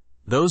them.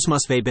 Those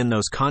must have been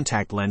those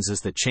contact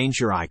lenses that change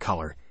your eye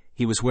color.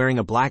 He was wearing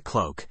a black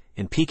cloak,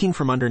 and peeking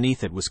from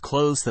underneath it was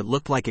clothes that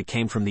looked like it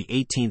came from the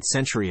 18th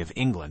century of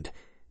England.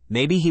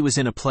 Maybe he was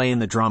in a play in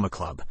the drama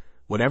club.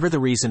 Whatever the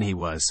reason, he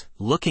was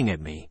looking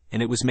at me,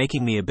 and it was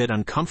making me a bit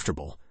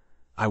uncomfortable.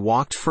 I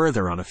walked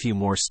further on a few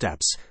more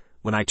steps.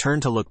 When I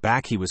turned to look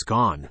back, he was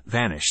gone,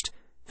 vanished.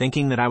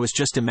 Thinking that I was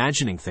just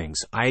imagining things,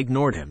 I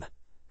ignored him.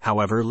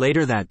 However,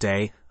 later that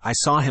day, I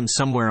saw him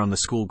somewhere on the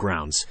school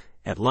grounds.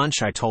 At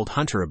lunch, I told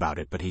Hunter about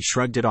it, but he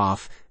shrugged it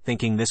off,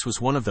 thinking this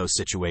was one of those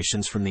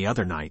situations from the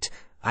other night.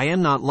 I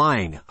am not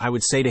lying, I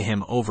would say to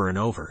him over and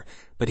over,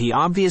 but he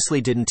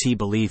obviously didn't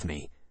believe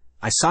me.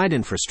 I sighed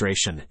in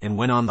frustration and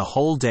went on the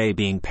whole day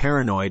being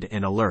paranoid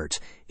and alert.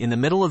 In the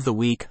middle of the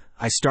week,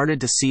 I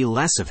started to see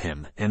less of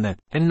him and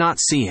not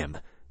see him,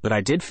 but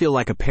I did feel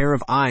like a pair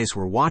of eyes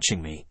were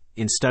watching me.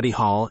 In study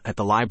hall, at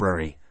the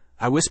library,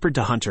 I whispered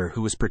to Hunter,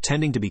 who was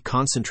pretending to be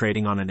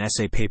concentrating on an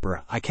essay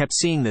paper. I kept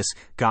seeing this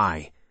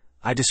guy.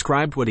 I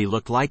described what he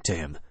looked like to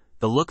him.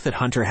 The look that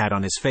Hunter had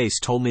on his face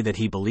told me that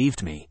he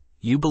believed me.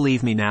 You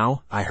believe me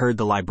now? I heard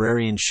the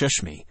librarian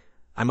shush me.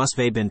 I must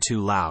have been too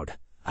loud.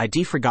 I'd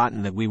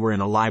forgotten that we were in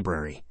a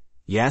library.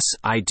 Yes,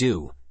 I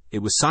do. It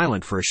was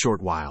silent for a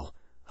short while.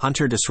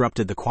 Hunter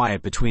disrupted the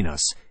quiet between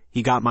us.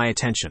 He got my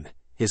attention.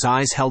 His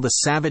eyes held a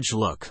savage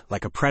look,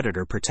 like a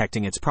predator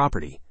protecting its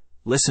property.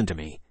 Listen to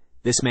me.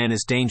 This man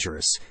is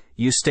dangerous.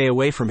 You stay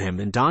away from him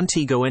and don't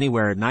go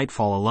anywhere at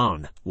nightfall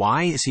alone.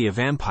 Why? Is he a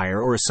vampire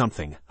or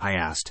something? I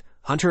asked.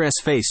 Hunter's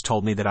face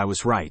told me that I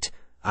was right.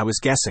 I was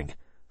guessing.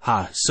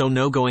 So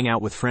no going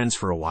out with friends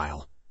for a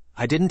while.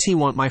 I didn't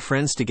want my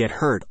friends to get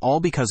hurt, all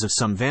because of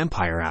some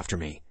vampire after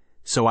me.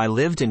 So I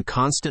lived in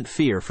constant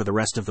fear for the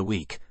rest of the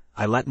week.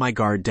 I let my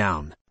guard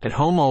down. At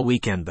home all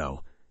weekend,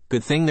 though.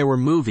 Good thing there were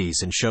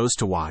movies and shows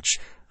to watch.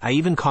 I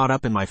even caught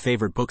up in my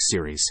favorite book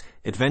series,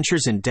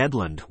 Adventures in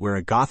Deadland, where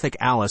a gothic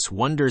Alice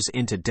wanders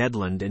into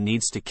Deadland and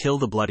needs to kill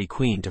the Bloody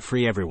Queen to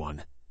free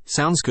everyone.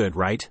 Sounds good,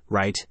 right?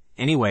 Right.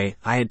 Anyway,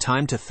 I had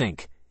time to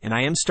think, and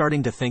I am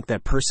starting to think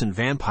that person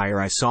vampire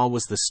I saw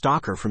was the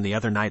stalker from the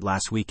other night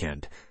last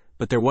weekend.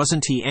 But there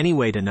wasn't any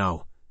way to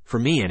know. For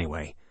me,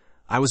 anyway.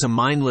 I was a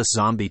mindless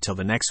zombie till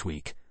the next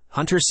week.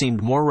 Hunter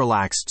seemed more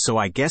relaxed, so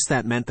I guess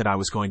that meant that I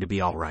was going to be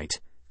all right.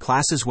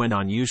 Classes went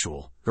on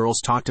usual. Girls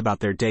talked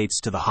about their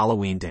dates to the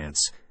Halloween dance.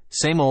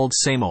 Same old,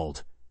 same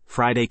old.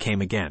 Friday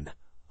came again.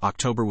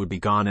 October would be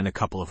gone in a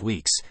couple of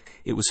weeks.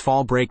 It was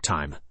fall break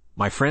time.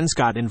 My friends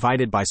got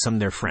invited by some of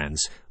their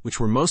friends, which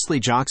were mostly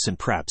jocks and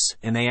preps,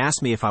 and they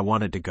asked me if I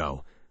wanted to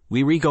go.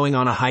 We were going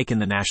on a hike in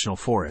the national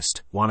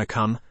forest. Wanna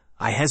come?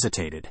 I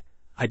hesitated.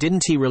 I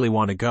didn't really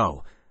want to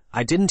go.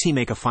 I didn't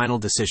make a final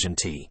decision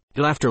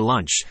till after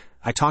lunch.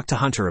 I talked to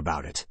Hunter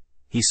about it.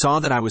 He saw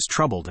that I was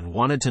troubled and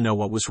wanted to know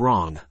what was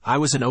wrong. I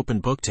was an open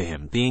book to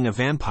him, being a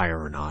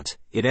vampire or not.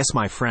 It's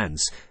my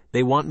friends.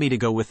 They want me to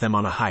go with them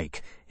on a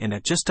hike, and I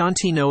just don't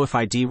know if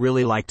I'd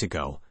really like to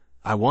go.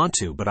 I want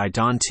to, but I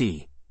don't.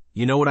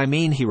 You know what I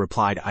mean, he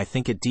replied. I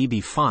think it'd be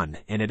fun,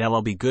 and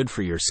it'll be good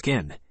for your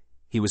skin.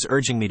 He was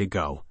urging me to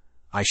go.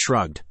 I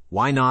shrugged.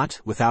 Why not?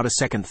 Without a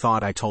second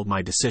thought, I told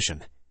my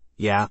decision.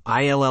 Yeah,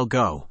 I'll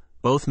go.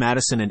 Both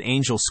Madison and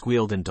Angel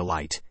squealed in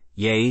delight.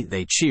 Yay,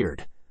 they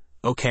cheered.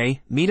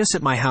 Okay, meet us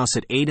at my house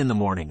at 8 in the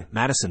morning,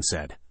 Madison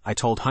said. I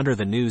told Hunter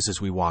the news as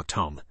we walked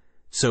home.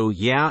 So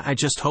yeah, I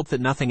just hope that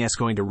nothing is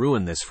going to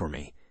ruin this for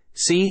me.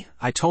 See,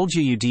 I told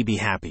you you'd be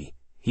happy.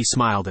 He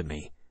smiled at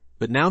me.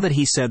 But now that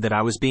he said that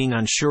I was being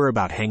unsure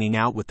about hanging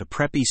out with the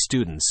preppy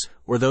students,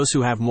 or those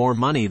who have more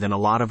money than a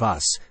lot of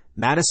us,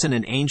 Madison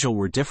and Angel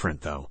were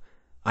different though.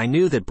 I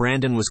knew that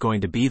Brandon was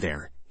going to be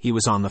there. He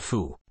was on the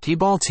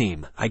football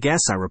team, I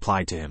guess, I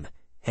replied to him.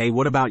 Hey,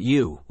 what about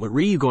you? What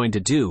were you going to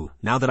do?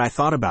 Now that I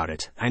thought about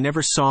it, I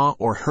never saw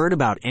or heard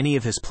about any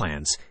of his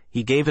plans.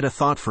 He gave it a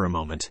thought for a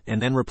moment,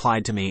 and then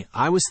replied to me,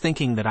 I was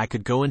thinking that I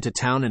could go into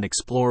town and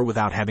explore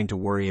without having to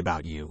worry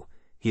about you.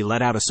 He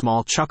let out a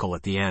small chuckle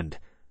at the end.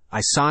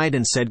 I sighed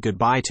and said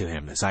goodbye to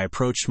him as I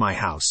approached my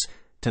house.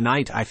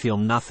 Tonight I feel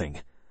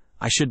nothing.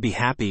 I should be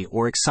happy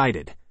or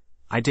excited.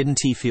 I didn't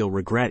feel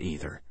regret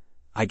either.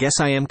 I guess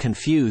I am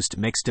confused,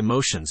 mixed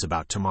emotions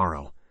about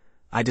tomorrow.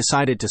 I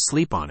decided to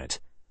sleep on it.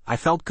 I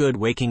felt good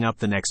waking up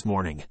the next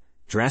morning.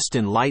 Dressed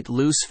in light,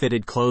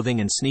 loose-fitted clothing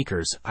and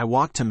sneakers, I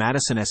walked to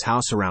Madison's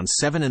house around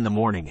 7 in the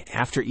morning,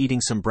 after eating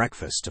some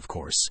breakfast, of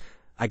course.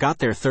 I got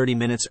there 30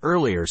 minutes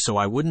earlier so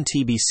I wouldn't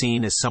be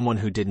seen as someone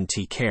who didn't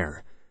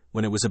care.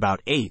 When it was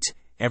about 8,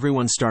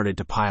 everyone started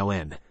to pile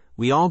in.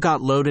 We all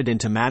got loaded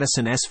into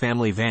Madison's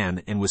family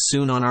van and was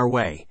soon on our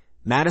way.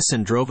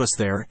 Madison drove us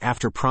there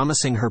after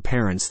promising her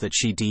parents that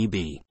she'd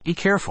be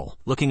careful.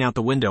 Looking out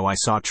the window, I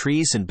saw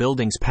trees and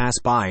buildings pass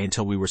by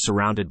until we were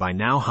surrounded by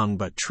now hung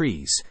but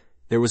trees.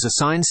 There was a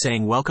sign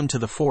saying welcome to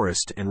the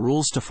forest and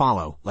rules to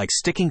follow, like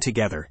sticking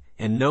together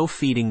and no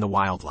feeding the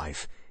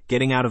wildlife.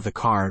 Getting out of the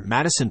car,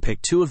 Madison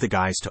picked 2 of the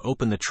guys to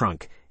open the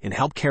trunk and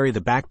help carry the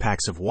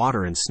backpacks of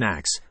water and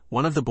snacks.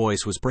 One of the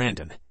boys was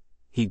Brandon.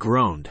 He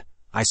groaned.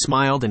 I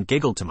smiled and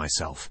giggled to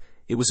myself.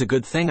 It was a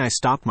good thing I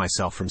stopped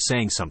myself from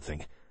saying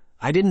something.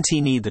 I didn't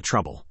need the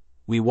trouble.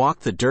 We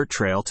walked the dirt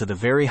trail to the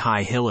very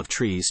high hill of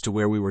trees to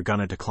where we were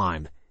gonna to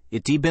climb.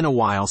 It'd been a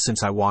while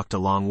since I walked a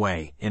long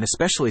way, and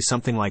especially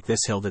something like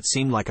this hill that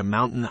seemed like a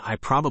mountain I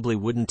probably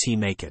wouldn't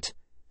make it.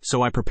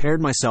 So I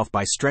prepared myself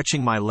by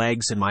stretching my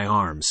legs and my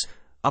arms.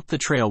 Up the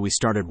trail we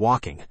started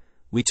walking.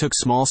 We took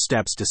small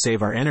steps to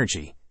save our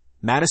energy.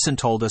 Madison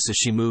told us as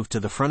she moved to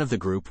the front of the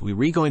group we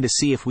were going to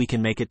see if we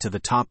can make it to the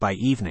top by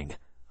evening.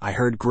 I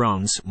heard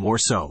groans, more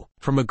so,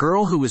 from a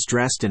girl who was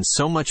dressed in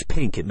so much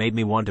pink it made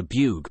me want to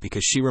bugle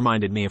because she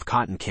reminded me of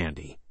cotton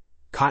candy.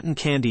 Cotton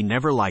candy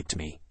never liked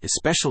me,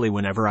 especially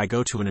whenever I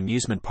go to an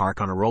amusement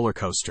park on a roller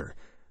coaster.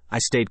 I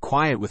stayed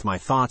quiet with my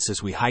thoughts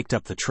as we hiked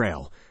up the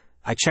trail.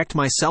 I checked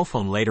my cell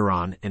phone later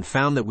on and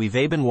found that we've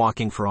been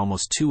walking for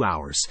almost 2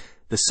 hours.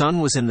 The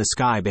sun was in the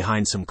sky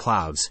behind some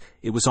clouds.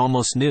 It was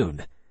almost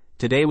noon.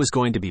 Today was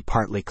going to be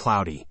partly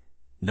cloudy.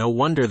 No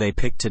wonder they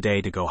picked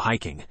today to go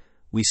hiking.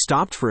 We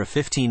stopped for a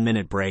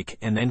 15-minute break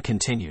and then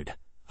continued.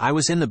 I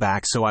was in the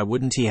back so I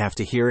wouldn't have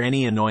to hear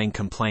any annoying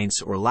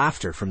complaints or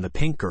laughter from the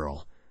pink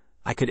girl.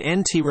 I could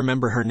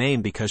remember her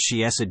name because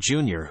she's a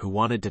junior who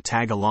wanted to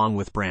tag along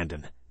with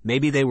Brandon.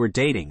 Maybe they were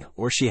dating,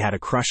 or she had a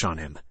crush on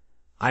him.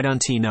 I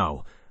don't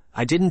know.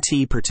 I didn't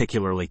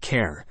particularly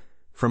care.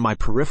 From my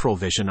peripheral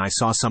vision I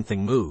saw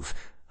something move.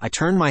 I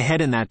turned my head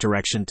in that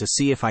direction to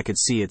see if I could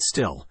see it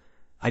still.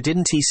 I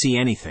didn't see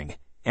anything.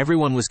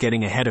 Everyone was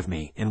getting ahead of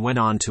me and went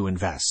on to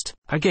invest.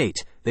 A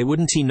gate. They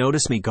wouldn't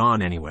notice me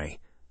gone anyway.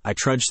 I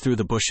trudged through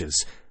the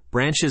bushes.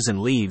 Branches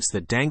and leaves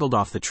that dangled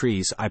off the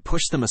trees, I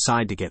pushed them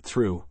aside to get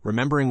through.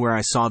 Remembering where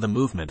I saw the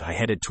movement, I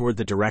headed toward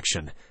the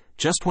direction.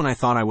 Just when I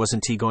thought I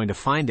wasn't going to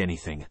find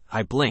anything,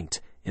 I blinked,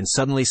 and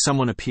suddenly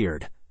someone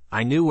appeared.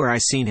 I knew where I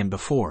seen him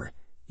before.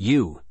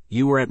 You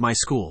were at my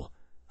school.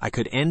 I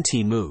could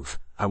move.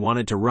 I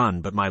wanted to run,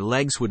 but my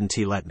legs wouldn't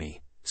let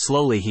me.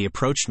 Slowly he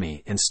approached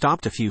me and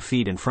stopped a few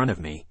feet in front of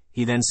me.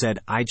 He then said,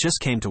 I just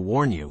came to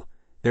warn you.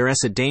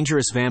 There's a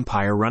dangerous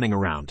vampire running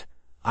around.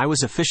 I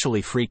was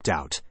officially freaked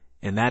out.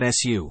 And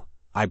that's you.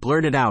 I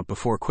blurted out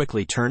before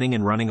quickly turning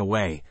and running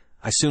away.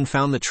 I soon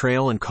found the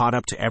trail and caught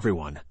up to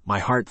everyone. My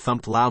heart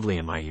thumped loudly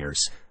in my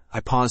ears. I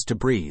paused to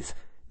breathe.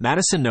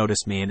 Madison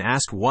noticed me and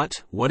asked,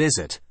 What is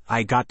it?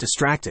 I got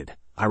distracted.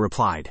 I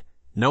replied.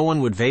 No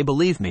one would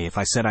believe me if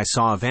I said I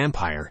saw a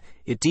vampire.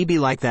 It'd be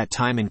like that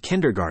time in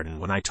kindergarten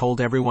when I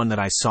told everyone that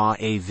I saw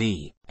a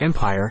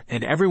vampire,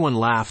 and everyone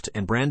laughed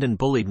and Brandon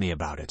bullied me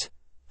about it.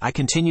 I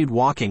continued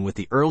walking with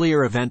the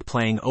earlier event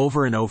playing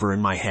over and over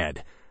in my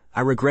head.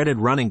 I regretted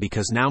running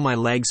because now my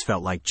legs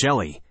felt like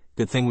jelly.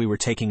 Good thing we were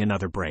taking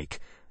another break.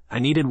 I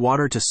needed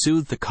water to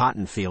soothe the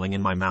cotton feeling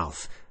in my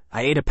mouth.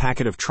 I ate a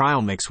packet of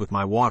trial mix with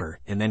my water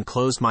and then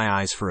closed my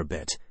eyes for a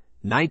bit.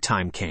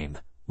 Nighttime came.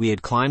 We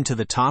had climbed to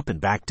the top and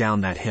back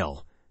down that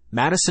hill.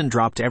 Madison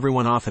dropped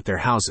everyone off at their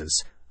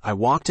houses. I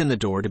walked in the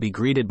door to be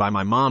greeted by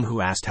my mom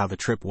who asked how the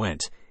trip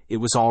went. It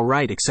was all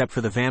right except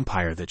for the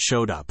vampire that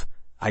showed up.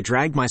 I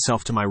dragged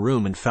myself to my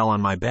room and fell on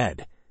my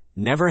bed.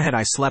 Never had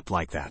I slept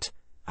like that.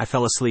 I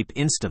fell asleep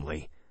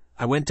instantly.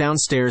 I went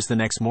downstairs the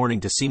next morning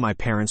to see my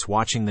parents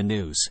watching the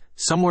news.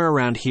 Somewhere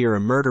around here a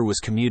murder was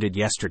commuted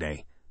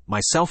yesterday. My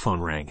cell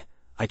phone rang.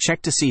 I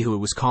checked to see who it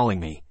was calling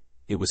me.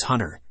 It was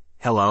Hunter.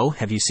 Hello,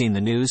 have you seen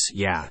the news?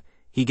 Yeah.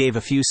 He gave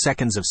a few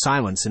seconds of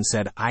silence and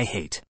said, I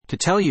hate to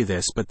tell you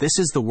this, but this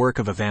is the work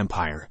of a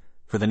vampire.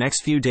 For the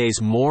next few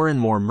days more and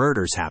more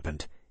murders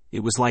happened.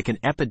 It was like an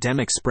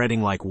epidemic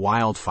spreading like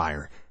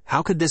wildfire.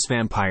 How could this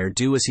vampire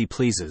do as he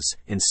pleases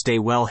and stay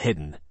well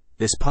hidden?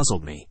 This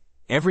puzzled me.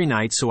 Every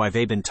night so I've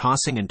been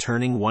tossing and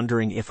turning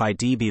wondering if I'd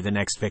be the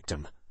next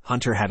victim.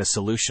 Hunter had a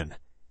solution.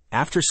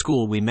 After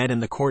school we met in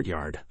the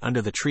courtyard,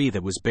 under the tree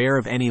that was bare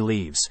of any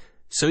leaves.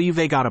 So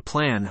you've got a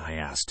plan? I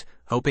asked,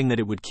 hoping that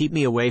it would keep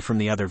me away from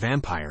the other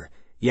vampire.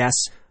 Yes,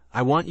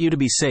 I want you to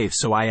be safe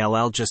so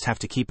I'll just have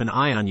to keep an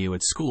eye on you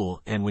at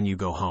school and when you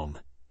go home.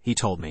 He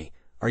told me,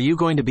 are you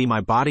going to be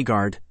my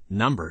bodyguard?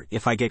 Number,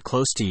 if I get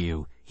close to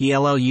you,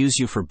 he'll use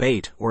you for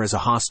bait or as a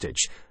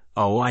hostage.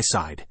 Oh, I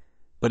sighed.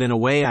 But in a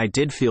way I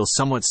did feel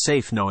somewhat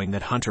safe knowing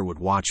that Hunter would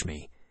watch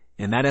me.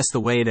 And that's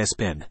the way it has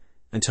been.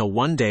 Until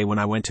one day when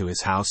I went to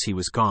his house he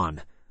was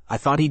gone. I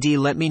thought he'd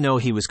let me know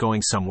he was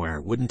going somewhere,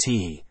 wouldn't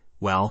he?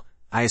 Well,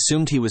 I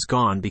assumed he was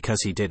gone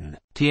because he didn't.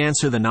 To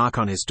answer the knock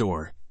on his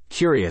door.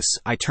 Curious,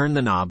 I turned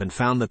the knob and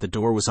found that the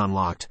door was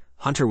unlocked.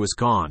 Hunter was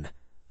gone.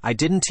 I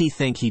didn't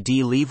think he'd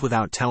leave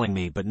without telling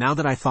me, but now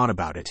that I thought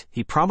about it,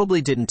 he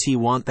probably didn't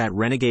want that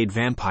renegade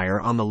vampire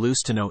on the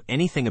loose to know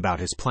anything about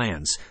his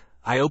plans.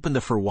 I opened the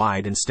door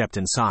wide and stepped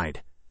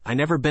inside. I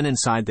never been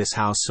inside this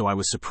house, so I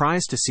was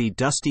surprised to see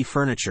dusty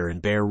furniture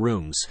and bare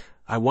rooms.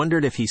 I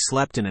wondered if he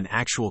slept in an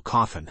actual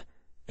coffin.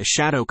 A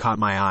shadow caught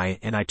my eye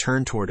and I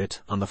turned toward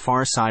it, on the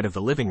far side of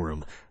the living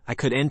room. I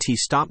could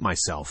stop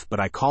myself, but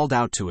I called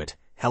out to it,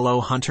 Hello,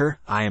 Hunter,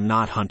 I am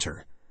not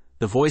Hunter.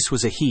 The voice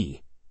was a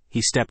he.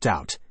 He stepped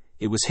out.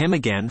 It was him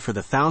again for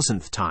the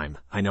 1000th time.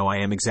 I know I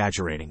am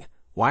exaggerating.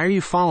 Why are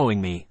you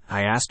following me?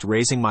 I asked,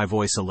 raising my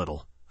voice a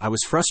little. I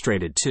was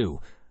frustrated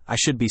too. I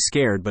should be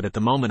scared, but at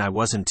the moment I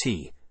wasn't.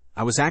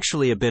 I was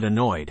actually a bit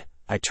annoyed.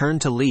 I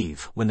turned to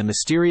leave when the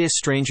mysterious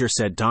stranger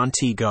said, Don't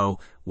go.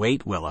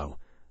 Wait, Willow.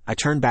 I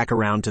turned back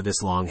around to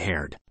this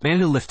long-haired man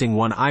who lifting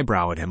one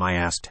eyebrow at him. I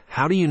asked,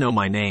 "How do you know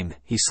my name?"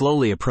 He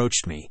slowly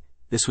approached me.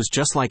 "This was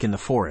just like in the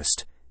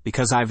forest.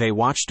 Because I've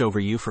watched over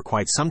you for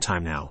quite some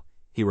time now,"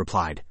 he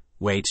replied.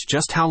 Wait,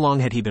 just how long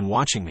had he been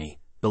watching me?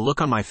 The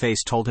look on my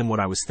face told him what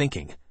I was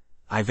thinking.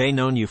 "I've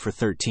known you for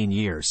 13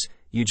 years.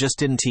 You just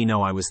didn't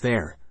know I was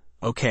there."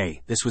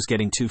 Okay, this was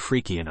getting too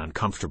freaky and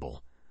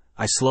uncomfortable.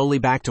 I slowly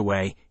backed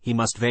away. He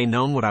must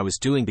known what I was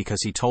doing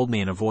because he told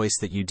me in a voice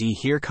that you'd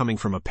hear coming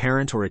from a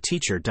parent or a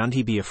teacher.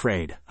 "Don't be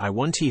afraid. I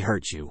won't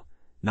hurt you.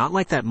 Not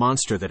like that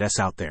monster that's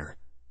out there."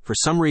 For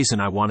some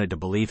reason I wanted to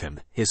believe him.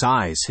 His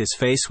eyes, his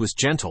face was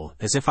gentle,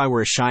 as if I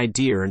were a shy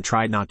deer and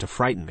tried not to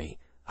frighten me.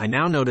 I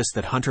now noticed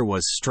that Hunter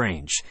was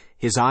strange.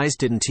 His eyes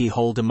didn't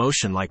hold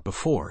emotion like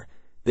before.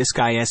 This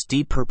guy's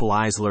deep purple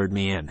eyes lured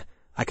me in.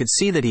 I could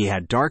see that he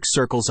had dark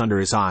circles under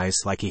his eyes,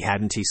 like he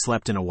hadn't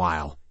slept in a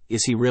while.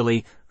 "Is he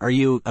really? Are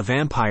you a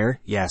vampire?"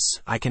 "Yes,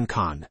 I can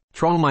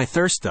control my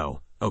thirst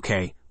though."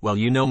 "Okay, well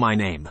you know my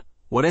name."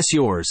 "What is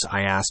yours?"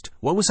 I asked.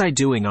 What was I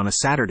doing on a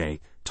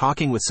Saturday,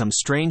 talking with some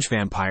strange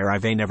vampire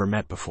I've never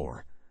met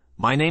before?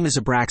 "My name is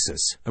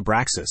Abraxas."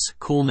 Abraxas,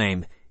 cool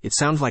name. It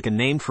sounds like a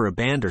name for a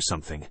band or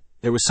something.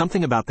 There was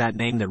something about that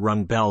name that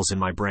rung bells in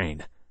my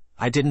brain.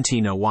 I didn't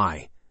know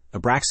why.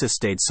 Abraxas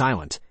stayed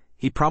silent.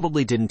 He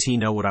probably didn't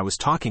know what I was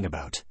talking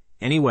about.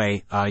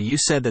 "Anyway, you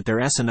said that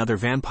there's another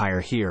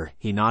vampire here."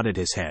 He nodded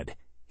his head.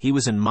 "He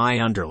was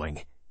my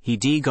underling.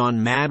 He'd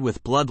gone mad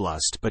with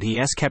bloodlust, but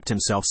he's kept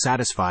himself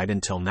satisfied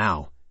until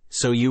now."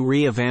 "So you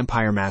a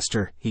vampire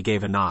master?" He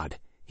gave a nod.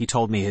 He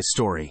told me his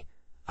story.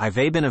 "I've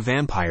been a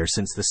vampire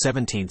since the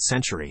 17th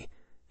century.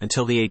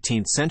 Until the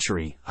 18th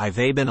century, I've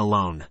been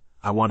alone.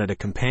 I wanted a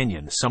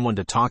companion, someone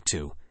to talk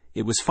to.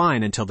 It was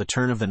fine until the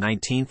turn of the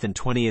 19th and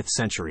 20th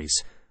centuries.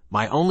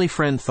 My only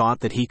friend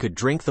thought that he could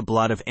drink the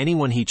blood of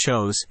anyone he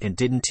chose and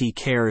didn't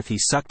care if he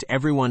sucked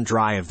everyone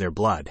dry of their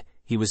blood.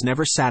 He was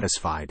never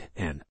satisfied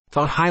and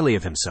thought highly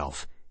of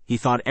himself. He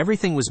thought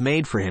everything was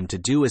made for him to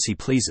do as he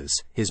pleases."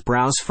 His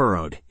brows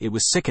furrowed. It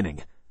was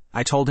sickening.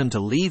 I told him to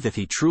leave if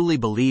he truly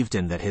believed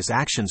in that his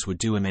actions would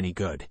do him any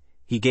good.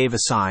 He gave a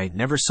sigh.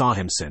 Never saw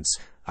him since.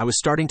 I was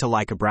starting to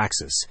like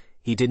Abraxas.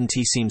 He didn't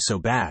seem so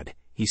bad.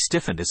 He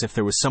stiffened as if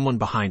there was someone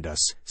behind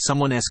us,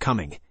 someone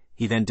coming.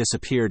 He then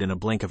disappeared in a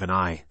blink of an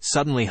eye.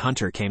 Suddenly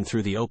Hunter came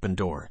through the open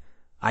door.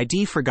 I'd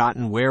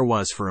forgotten where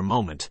was for a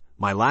moment.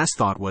 My last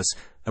thought was,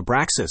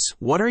 "Abraxas,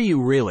 what are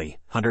you really?"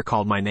 Hunter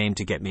called my name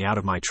to get me out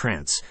of my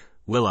trance.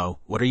 "Willow,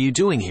 what are you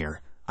doing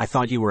here? I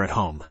thought you were at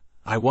home."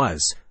 "I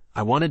was.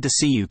 I wanted to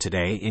see you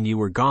today and you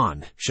were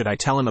gone." Should I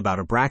tell him about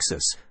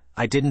Abraxas?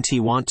 I didn't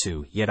want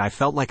to, yet I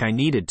felt like I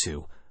needed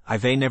to.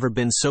 I've never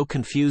been so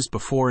confused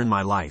before in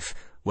my life.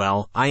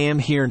 "Well, I am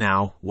here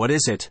now. What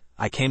is it?"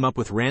 I came up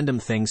with random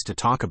things to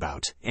talk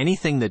about,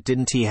 anything that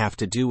didn't have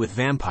to do with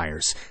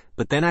vampires,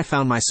 but then I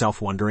found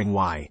myself wondering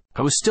why.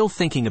 I was still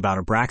thinking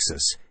about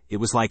Abraxas. It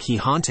was like he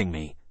haunting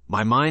me,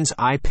 my mind's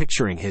eye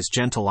picturing his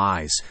gentle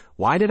eyes.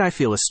 Why did I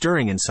feel a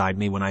stirring inside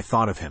me when I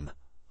thought of him?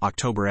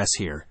 October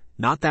here.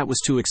 Not that was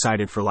too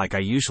excited for like I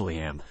usually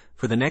am.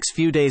 For the next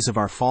few days of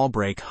our fall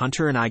break,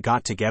 Hunter and I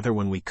got together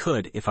when we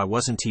could if I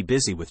wasn't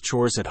busy with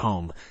chores at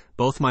home.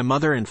 Both my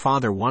mother and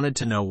father wanted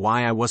to know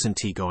why I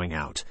wasn't going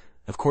out.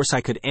 Of course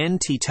I could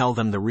tell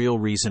them the real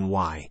reason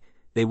why.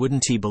 They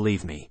wouldn't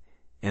believe me.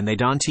 And they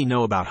don't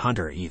know about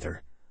Hunter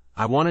either.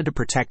 I wanted to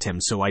protect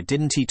him, so I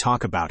didn't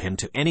talk about him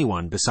to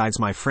anyone besides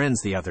my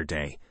friends the other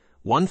day.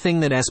 One thing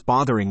that's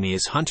bothering me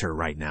is Hunter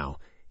right now.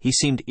 He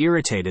seemed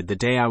irritated the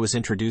day I was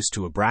introduced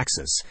to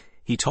Abraxas.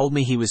 He told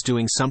me he was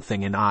doing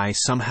something and I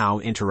somehow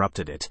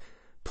interrupted it.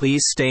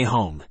 "Please stay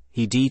home,"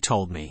 he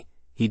told me.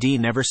 He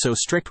never so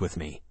strict with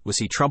me. Was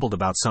he troubled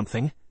about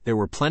something? There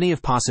were plenty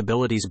of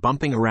possibilities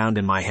bumping around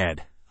in my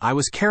head. I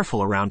was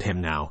careful around him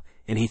now,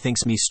 and he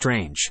thinks me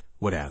strange.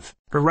 Whatever.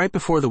 Right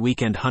before the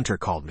weekend, Hunter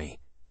called me.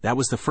 That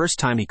was the first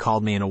time he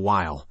called me in a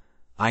while.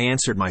 I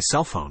answered my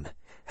cell phone.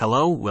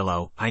 "Hello,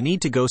 Willow. I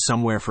need to go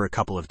somewhere for a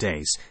couple of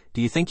days.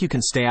 Do you think you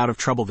can stay out of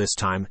trouble this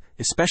time,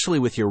 especially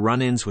with your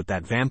run-ins with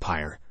that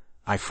vampire?"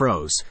 I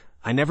froze.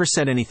 I never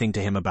said anything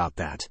to him about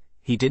that.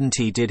 He didn't,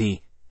 did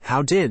he?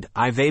 "How did?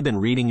 I've been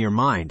reading your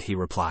mind," he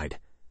replied.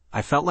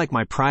 I felt like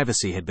my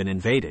privacy had been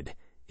invaded.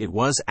 It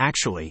was,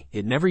 actually.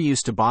 It never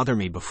used to bother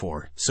me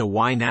before, so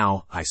why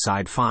now? I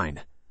sighed.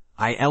 "Fine.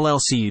 I'll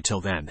see you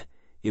till then."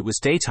 It was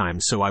daytime,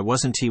 so I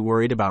wasn't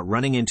worried about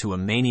running into a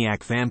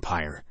maniac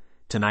vampire.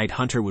 Tonight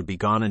Hunter would be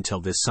gone until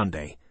this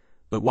Sunday.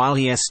 But while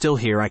he is still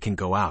here, I can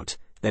go out.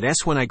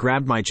 That's when I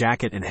grabbed my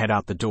jacket and head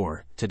out the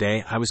door.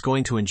 Today, I was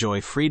going to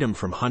enjoy freedom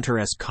from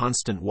Hunter's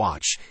constant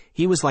watch.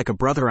 He was like a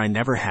brother I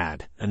never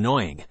had.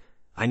 Annoying.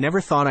 I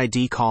never thought I'd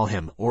call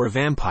him, or a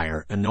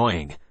vampire,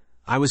 annoying.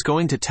 I was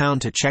going to town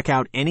to check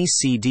out any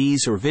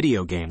CDs or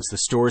video games the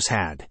stores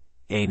had.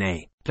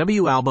 A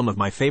W album of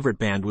my favorite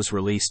band was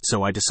released,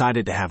 so I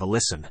decided to have a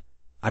listen.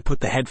 I put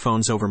the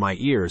headphones over my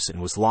ears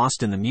and was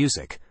lost in the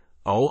music.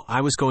 Oh, I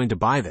was going to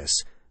buy this.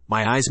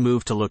 My eyes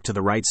moved to look to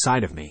the right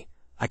side of me.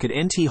 I could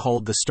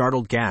hold the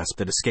startled gasp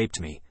that escaped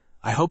me.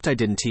 I hoped I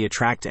didn't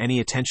attract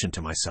any attention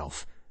to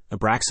myself.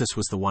 Abraxas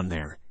was the one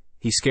there.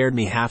 He scared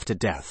me half to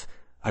death.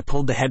 I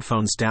pulled the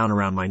headphones down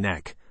around my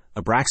neck.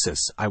 Abraxas,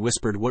 I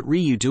whispered, what were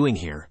you doing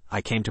here?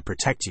 I came to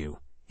protect you.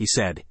 He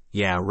said,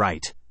 yeah,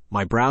 right.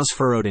 My brows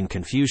furrowed in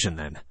confusion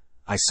then.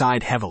 I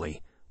sighed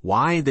heavily.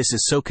 Why, this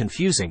is so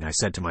confusing, I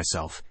said to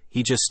myself.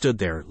 He just stood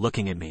there,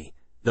 looking at me.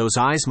 Those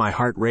eyes, my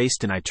heart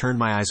raced and I turned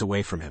my eyes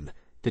away from him.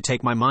 To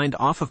take my mind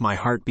off of my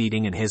heart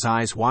beating and his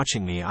eyes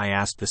watching me, I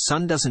asked, the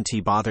sun doesn't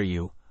bother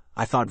you?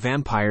 I thought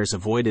vampires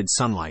avoided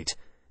sunlight.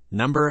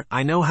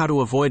 I know how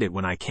to avoid it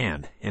when I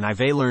can, and I've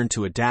learned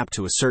to adapt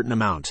to a certain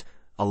amount.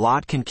 A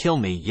lot can kill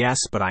me, yes,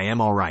 but I am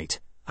all right.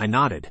 I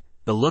nodded.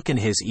 The look in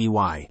his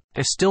eyes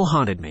still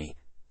haunted me.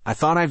 I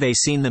thought I've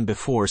seen them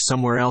before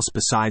somewhere else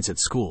besides at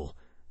school.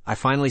 I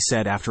finally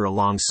said after a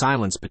long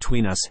silence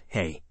between us,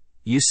 hey,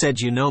 you said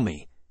you know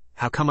me.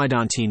 How come I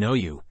don't know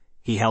you?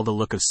 He held a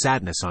look of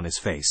sadness on his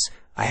face.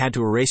 I had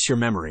to erase your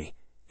memory.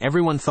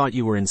 Everyone thought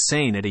you were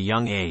insane at a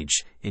young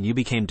age, and you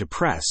became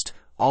depressed,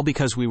 all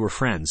because we were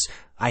friends.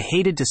 I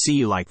hated to see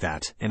you like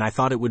that, and I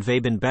thought it would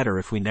have been better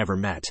if we never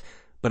met.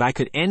 But I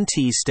could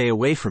stay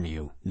away from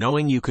you,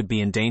 knowing you could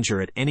be in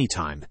danger at any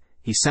time.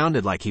 He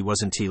sounded like he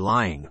wasn't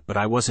lying, but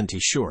I wasn't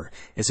sure.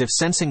 As if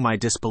sensing my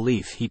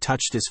disbelief, he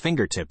touched his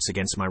fingertips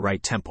against my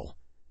right temple.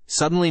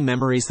 Suddenly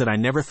memories that I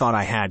never thought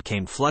I had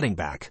came flooding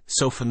back,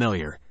 so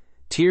familiar.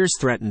 Tears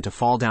threatened to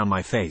fall down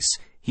my face.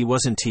 He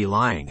wasn't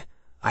lying.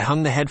 I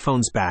hung the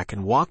headphones back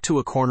and walked to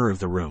a corner of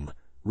the room.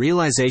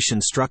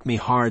 Realization struck me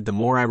hard the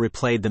more I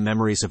replayed the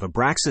memories of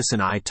Abraxas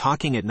and I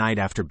talking at night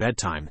after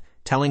bedtime,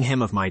 telling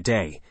him of my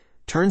day.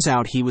 Turns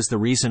out he was the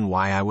reason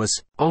why I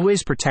was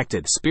always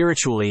protected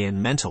spiritually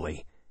and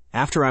mentally.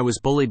 After I was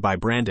bullied by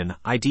Brandon,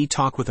 I'd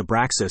talk with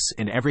Abraxas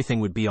and everything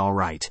would be all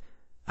right.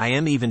 I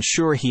am even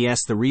sure he is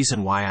the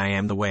reason why I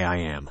am the way I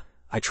am.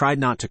 I tried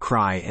not to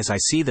cry as I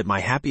see that my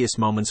happiest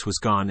moments was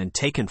gone and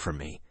taken from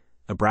me.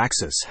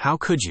 Abraxas, how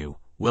could you?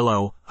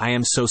 Willow, I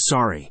am so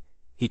sorry.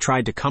 He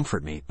tried to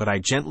comfort me, but I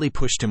gently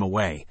pushed him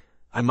away.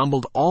 I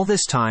mumbled, all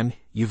this time,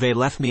 you've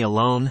left me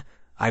alone?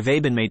 I've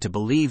been made to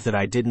believe that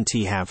I didn't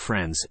have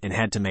friends and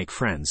had to make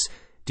friends.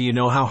 Do you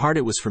know how hard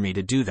it was for me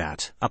to do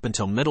that? Up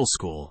until middle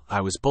school, I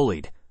was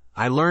bullied.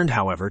 I learned,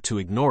 however, to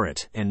ignore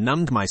it and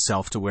numbed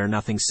myself to where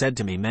nothing said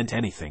to me meant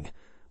anything.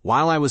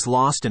 While I was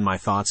lost in my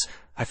thoughts,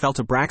 I felt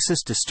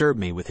Abraxas disturb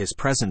me with his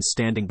presence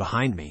standing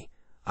behind me.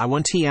 I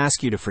want to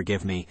ask you to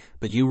forgive me,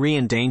 but you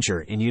in danger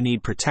and you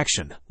need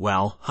protection.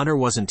 Well, Hunter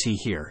wasn't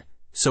here.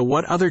 So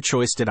what other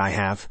choice did I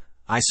have?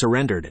 I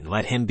surrendered and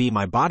let him be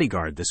my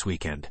bodyguard this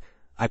weekend.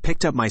 I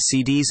picked up my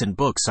CDs and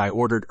books I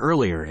ordered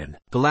earlier in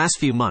the last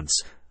few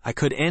months. I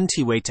could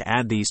wait to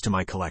add these to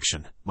my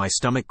collection. My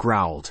stomach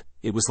growled.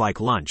 It was like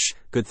lunch.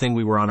 Good thing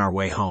we were on our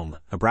way home.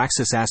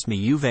 Abraxas asked me,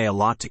 you've a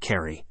lot to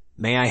carry.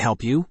 May I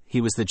help you?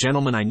 He was the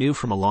gentleman I knew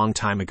from a long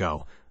time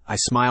ago. I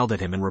smiled at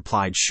him and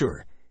replied,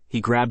 sure.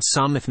 He grabbed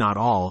some, if not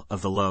all,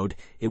 of the load.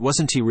 It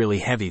wasn't really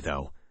heavy,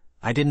 though.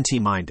 I didn't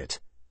mind it.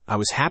 I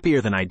was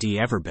happier than I'd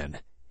ever been.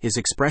 His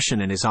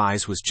expression in his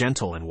eyes was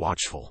gentle and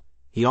watchful.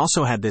 He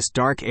also had this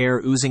dark air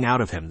oozing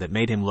out of him that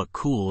made him look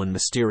cool and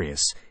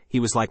mysterious. He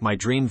was like my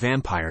dream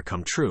vampire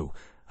come true.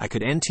 I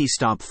could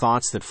stop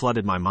thoughts that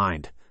flooded my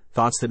mind.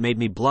 Thoughts that made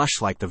me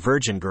blush like the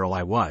virgin girl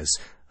I was.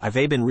 I've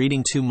been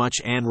reading too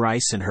much Anne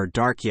Rice and her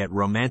dark yet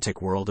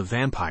romantic world of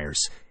vampires.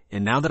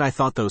 And now that I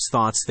thought those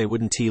thoughts, they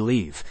wouldn't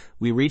leave.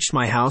 We reached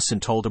my house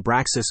and told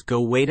Abraxas,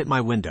 go wait at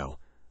my window.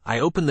 I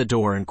opened the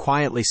door and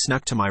quietly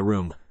snuck to my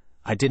room.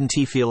 I didn't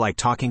feel like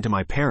talking to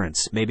my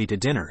parents, maybe to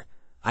dinner.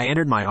 I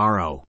entered my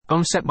RO,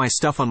 set my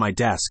stuff on my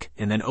desk,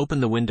 and then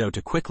opened the window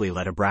to quickly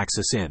let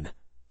Abraxas in.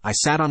 I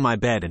sat on my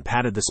bed and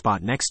patted the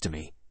spot next to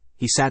me.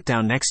 He sat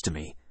down next to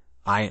me.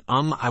 I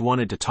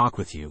wanted to talk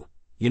with you.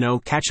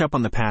 Catch up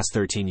on the past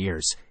 13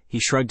 years. He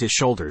shrugged his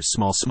shoulders,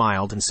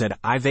 smiled, and said,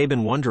 I've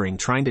been wondering,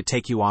 trying to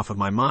take you off of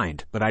my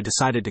mind, but I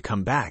decided to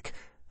come back.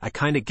 I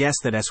kinda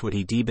guessed that's what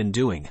he'd been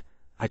doing.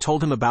 I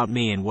told him about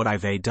me and what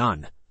I've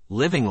done.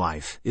 Living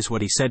life, is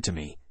what he said to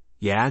me.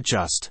 Yeah,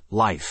 just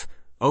life.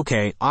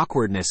 Okay,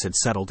 awkwardness had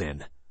settled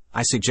in.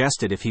 I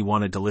suggested if he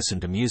wanted to listen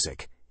to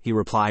music. He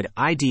replied,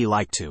 I'd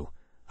like to.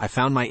 I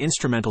found my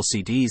instrumental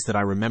CDs that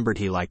I remembered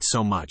he liked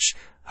so much.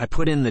 I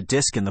put in the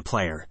disc in the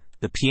player.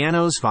 The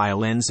pianos,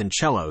 violins, and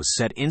cellos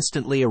set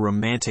instantly a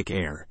romantic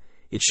air.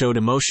 It showed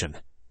emotion,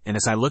 and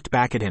as I looked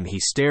back at him, he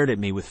stared at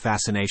me with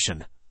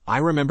fascination. I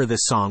remember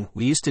this song,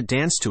 we used to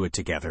dance to it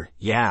together.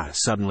 Yeah,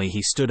 suddenly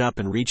he stood up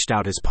and reached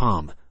out his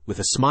palm. With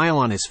a smile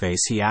on his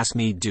face, he asked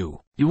me, do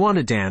you want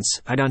to dance?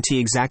 I don't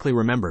exactly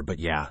remember, but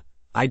yeah.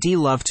 I'd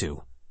love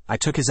to. I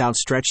took his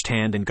outstretched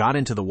hand and got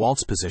into the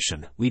waltz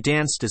position. We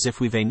danced as if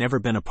we've never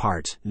been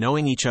apart,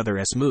 knowing each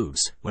other's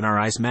moves. When our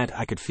eyes met,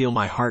 I could feel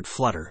my heart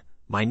flutter.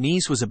 My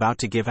knees was about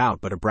to give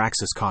out, but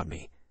Abraxas caught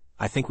me.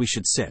 I think we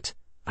should sit.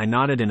 I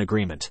nodded in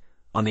agreement.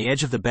 On the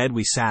edge of the bed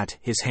we sat,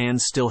 his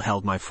hands still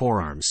held my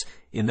forearms.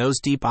 In those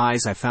deep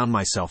eyes I found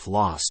myself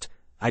lost.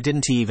 I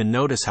didn't even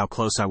notice how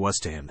close I was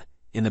to him.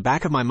 In the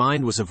back of my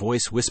mind was a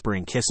voice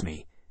whispering, kiss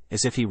me.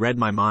 As if he read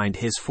my mind,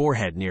 his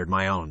forehead neared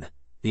my own.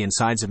 The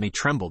insides of me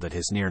trembled at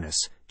his nearness.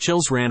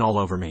 Chills ran all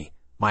over me.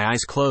 My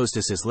eyes closed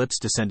as his lips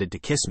descended to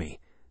kiss me,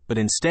 but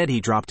instead he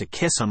dropped a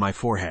kiss on my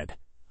forehead.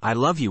 "I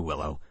love you,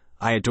 Willow.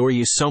 I adore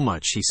you so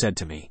much," he said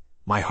to me.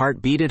 My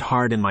heart beated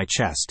hard in my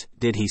chest.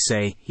 Did he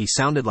say? He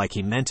sounded like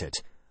he meant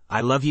it.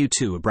 "I love you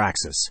too,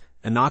 Abraxas."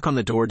 A knock on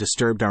the door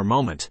disturbed our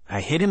moment.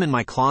 I hid him in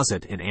my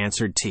closet and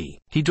answered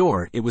He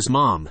door, it was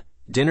Mom.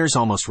 "Dinner's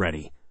almost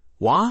ready."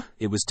 "What?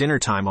 It was dinner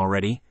time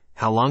already.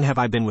 How long have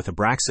I been with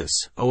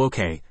Abraxas?" "Oh,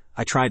 okay."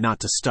 I tried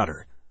not to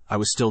stutter. I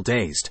was still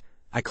dazed.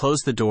 I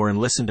closed the door and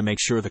listened to make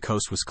sure the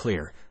coast was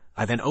clear.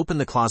 I then opened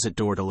the closet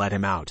door to let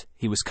him out.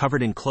 He was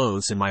covered in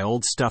clothes and my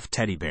old stuffed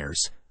teddy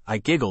bears. I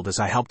giggled as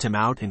I helped him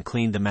out and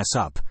cleaned the mess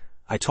up.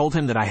 I told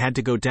him that I had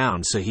to go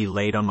down, so he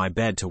laid on my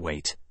bed to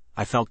wait.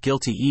 I felt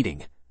guilty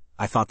eating.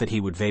 I thought that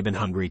he would have been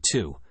hungry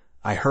too.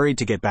 I hurried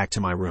to get back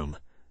to my room.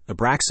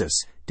 "Abraxas,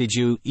 did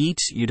you eat?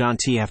 You don't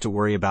have to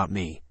worry about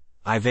me.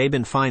 I've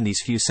been fine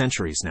these few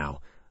centuries now."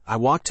 I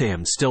walked to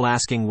him, still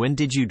asking, "When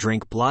did you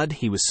drink blood?"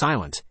 He was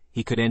silent.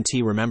 He couldn't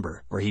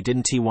remember, or he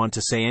didn't want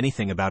to say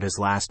anything about his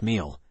last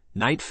meal.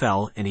 Night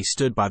fell, and he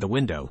stood by the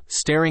window,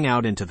 staring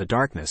out into the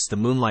darkness, the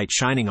moonlight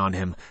shining on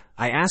him.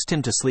 I asked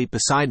him to sleep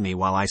beside me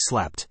while I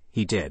slept.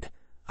 He did.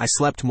 I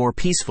slept more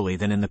peacefully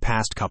than in the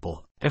past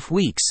couple of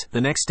weeks.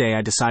 The next day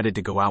I decided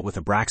to go out with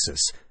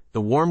Abraxas. The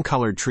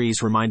warm-colored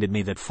trees reminded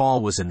me that fall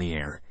was in the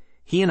air.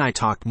 He and I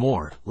talked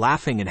more,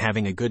 laughing and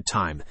having a good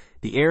time.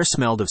 The air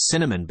smelled of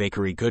cinnamon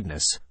bakery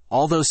goodness.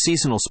 All those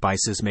seasonal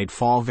spices made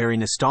fall very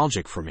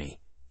nostalgic for me.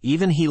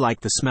 Even he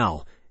liked the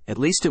smell. At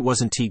least it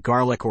wasn't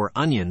garlic or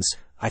onions.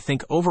 I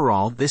think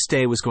overall this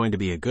day was going to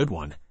be a good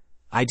one.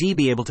 I'd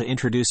be able to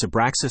introduce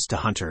Abraxas to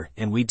Hunter,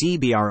 and we'd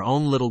be our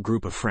own little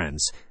group of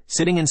friends.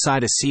 Sitting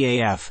inside a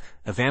CAF,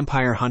 a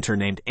vampire hunter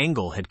named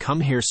Engel had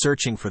come here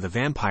searching for the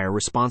vampire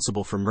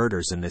responsible for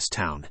murders in this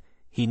town.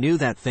 He knew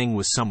that thing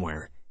was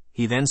somewhere.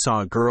 He then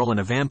saw a girl and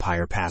a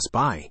vampire pass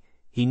by.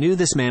 He knew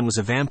this man was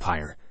a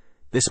vampire.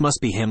 This must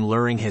be him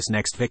luring his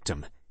next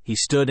victim. He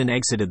stood and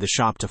exited the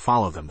shop to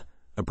follow them.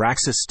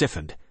 Abraxas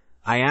stiffened.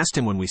 I asked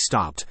him when we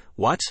stopped,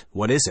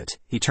 What is it?"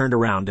 He turned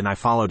around and I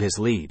followed his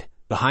lead.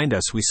 Behind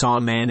us we saw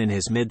a man in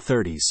his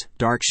mid-30s,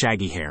 dark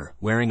shaggy hair,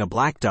 wearing a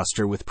black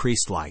duster with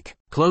priest-like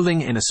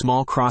clothing, and a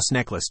small cross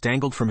necklace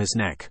dangled from his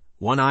neck.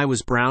 One eye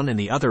was brown and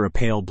the other a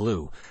pale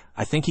blue.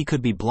 I think he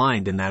could be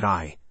blind in that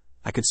eye.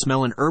 I could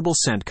smell an herbal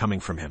scent coming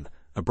from him.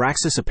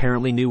 Abraxas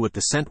apparently knew what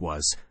the scent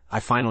was. "I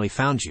finally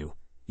found you.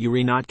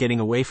 You're not getting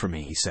away from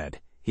me," he said.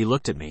 He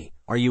looked at me.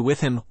 "Are you with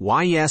him?"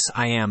 "Why, yes,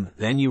 I am."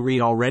 "Then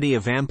you're already a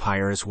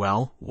vampire as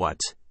well?" "What?"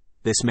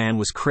 This man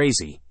was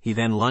crazy. He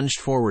then lunged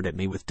forward at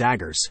me with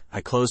daggers.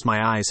 I closed my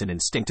eyes and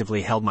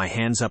instinctively held my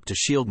hands up to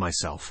shield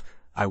myself.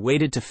 I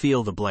waited to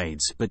feel the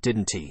blades, but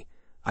didn't.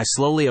 I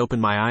slowly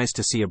opened my eyes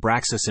to see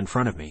Abraxas in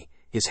front of me,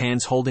 his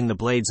hands holding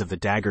the blades of the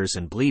daggers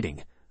and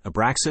bleeding.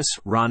 "Abraxas,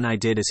 run." I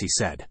did as he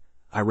said.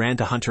 I ran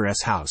to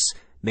Hunter's house.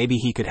 Maybe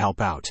he could help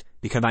out,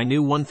 because I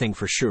knew one thing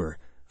for sure.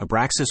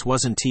 Abraxas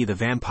wasn't the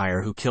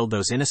vampire who killed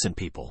those innocent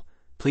people.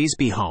 Please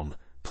be home.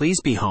 Please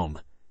be home.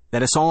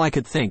 That is all I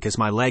could think as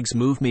my legs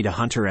moved me to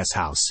Hunter's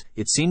house.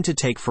 It seemed to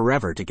take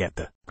forever to get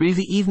there.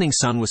 The evening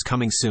sun was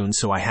coming soon,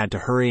 so I had to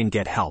hurry and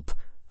get help.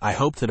 I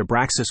hoped that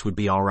Abraxas would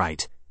be all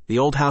right. The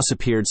old house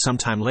appeared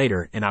sometime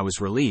later, and I was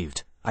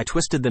relieved. I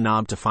twisted the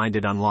knob to find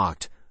it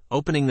unlocked.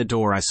 Opening the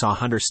door, I saw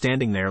Hunter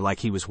standing there like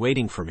he was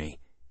waiting for me.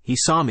 He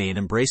saw me and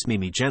embraced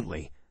me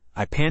gently.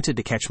 I panted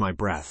to catch my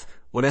breath.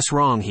 "What's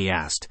wrong?" he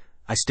asked.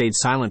 I stayed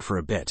silent for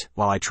a bit,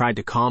 while I tried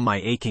to calm my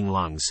aching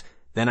lungs.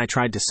 Then I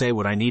tried to say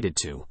what I needed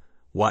to.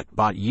 "What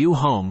brought you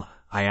home?"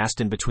 I asked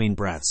in between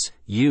breaths.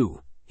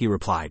 "You," he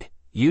replied.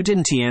 "You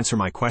didn't answer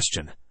my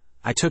question."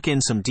 I took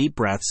in some deep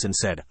breaths and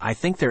said, "I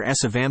think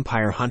there's a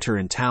vampire hunter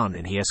in town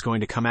and he is going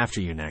to come after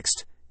you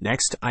next."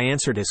 Next, I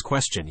answered his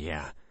question,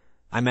 "Yeah.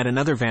 I met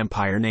another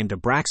vampire named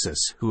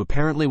Abraxas, who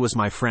apparently was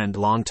my friend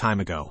long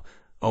time ago."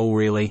 "Oh,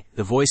 really?"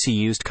 The voice he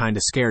used kinda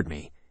scared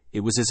me.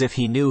 It was as if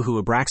he knew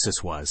who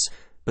Abraxas was,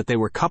 but they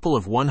were couple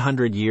of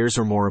 100 years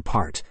or more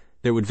apart.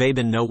 There would have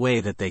been no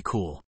way that they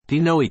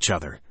didn't know each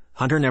other.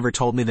 Hunter never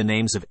told me the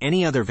names of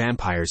any other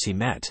vampires he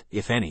met,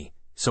 if any,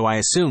 so I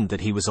assumed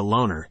that he was a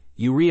loner.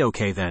 "You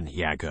okay then?"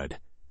 "Yeah, good."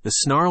 The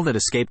snarl that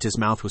escaped his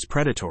mouth was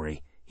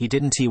predatory. He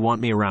didn't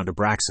want me around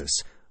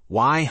Abraxas.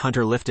 "Why?"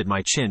 Hunter lifted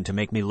my chin to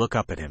make me look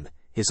up at him.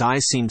 His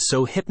eyes seemed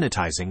so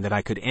hypnotizing that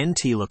I could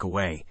look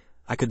away.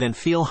 I could then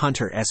feel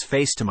Hunter's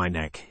face to my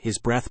neck, his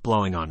breath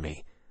blowing on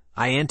me.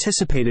 I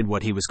anticipated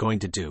what he was going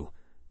to do.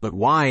 But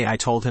why? I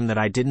told him that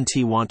I didn't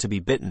want to be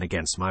bitten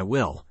against my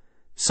will.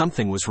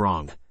 Something was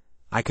wrong.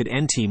 I could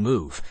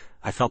move.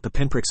 I felt the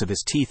pinpricks of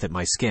his teeth at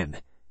my skin.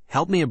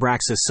 "Help me!"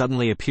 Abraxas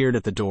suddenly appeared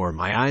at the door,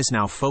 my eyes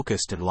now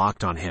focused and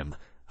locked on him.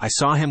 I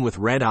saw him with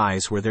red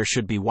eyes where there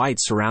should be white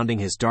surrounding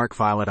his dark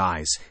violet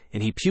eyes,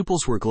 and his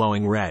pupils were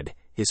glowing red.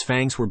 His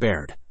fangs were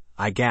bared.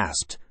 I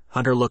gasped.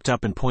 Hunter looked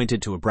up and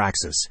pointed to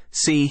Abraxas.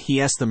 "See, he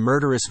is the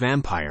murderous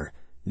vampire."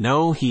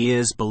 "No, he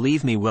is,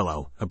 believe me,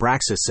 Willow,"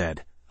 Abraxas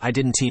said. I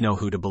didn't know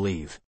who to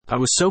believe. I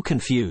was so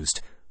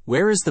confused.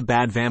 "Where is the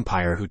bad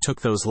vampire who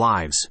took those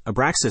lives?"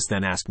 Abraxas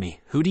then asked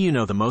me, "Who do you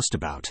know the most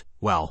about?"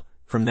 "Well,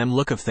 From them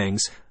look of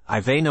things,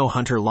 I've no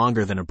hunter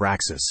longer than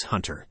Abraxas,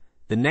 hunter.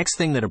 The next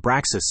thing that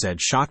Abraxas said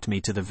shocked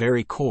me to the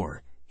very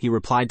core. He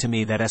replied to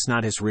me that's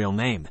not his real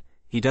name.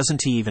 He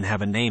doesn't even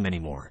have a name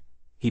anymore.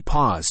 He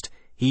paused.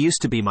 He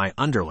used to be my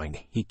underling.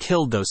 He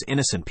killed those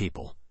innocent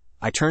people.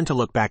 I turned to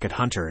look back at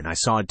Hunter and I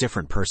saw a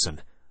different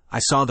person. I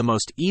saw the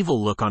most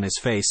evil look on his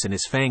face and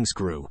his fangs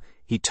grew.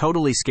 He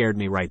totally scared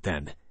me right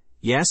then.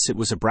 Yes, it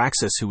was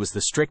Abraxas who was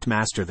the strict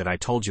master that I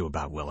told you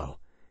about, Willow.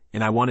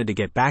 And I wanted to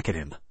get back at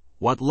him.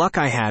 What luck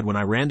I had when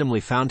I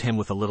randomly found him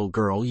with a little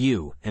girl,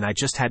 you, and I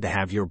just had to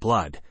have your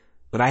blood.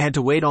 But I had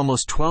to wait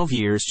almost 12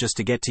 years just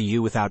to get to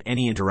you without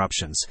any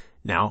interruptions.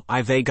 Now,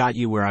 I've got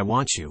you where I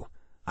want you.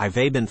 I've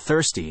been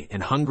thirsty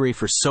and hungry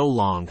for so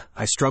long,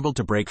 I struggled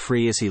to break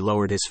free as he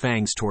lowered his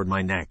fangs toward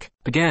my neck.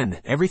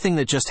 Again, everything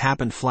that just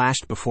happened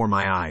flashed before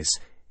my eyes.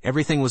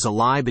 Everything was a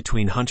lie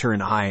between Hunter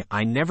and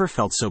I never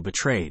felt so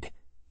betrayed.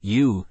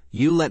 You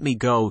let me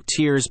go,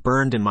 tears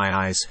burned in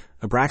my eyes.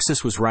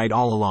 Abraxas was right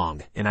all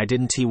along, and I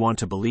didn't want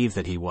to believe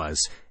that he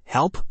was.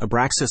 Help!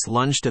 Abraxas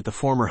lunged at the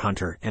former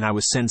Hunter, and I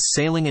was sent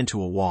sailing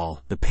into a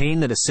wall, the pain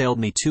that assailed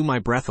me took my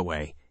breath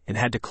away, and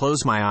had to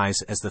close my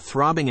eyes as the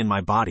throbbing in my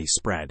body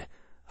spread.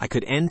 I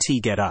could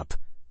get up,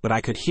 but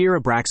I could hear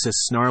Abraxas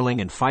snarling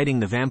and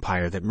fighting the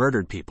vampire that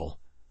murdered people.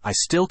 I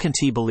still can't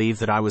believe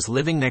that I was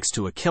living next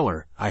to a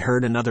killer. I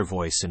heard another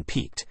voice and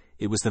peeked.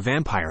 It was the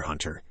vampire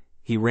hunter.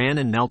 He ran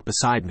and knelt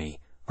beside me.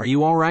 Are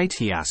you all right?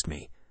 He asked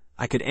me.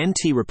 I could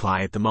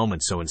reply at the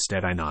moment, so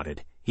instead I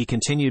nodded. He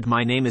continued,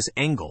 my name is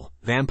Engel,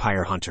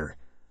 vampire hunter.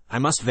 I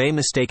must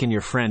mistaken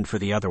your friend for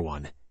the other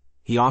one.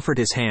 He offered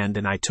his hand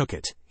and I took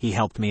it. He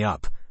helped me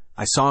up.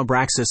 I saw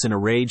Abraxas in a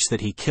rage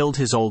that he killed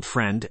his old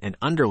friend, an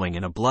underling,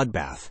 in a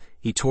bloodbath.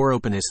 He tore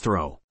open his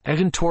throat.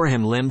 Evan tore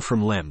him limb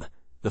from limb.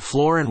 The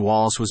floor and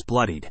walls was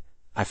bloodied.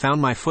 I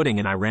found my footing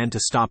and I ran to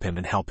stop him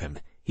and help him.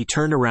 He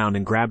turned around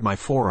and grabbed my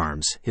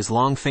forearms, his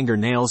long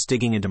fingernails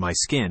digging into my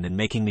skin and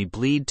making me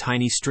bleed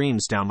tiny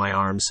streams down my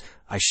arms.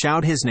 I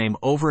shouted his name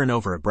over and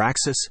over,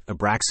 Abraxas,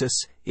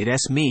 Abraxas,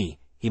 it's me.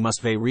 He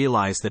must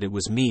realize that it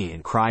was me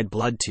and cried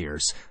blood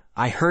tears.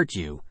 I hurt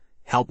you.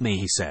 Help me,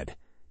 he said.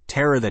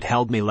 Terror that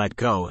held me let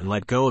go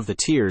of the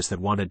tears that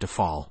wanted to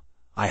fall.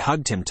 I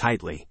hugged him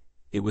tightly.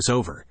 It was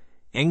over.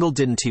 Engel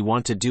didn't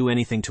want to do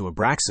anything to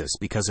Abraxas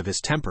because of his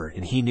temper,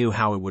 and he knew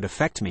how it would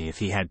affect me if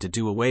he had to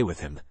do away with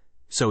him.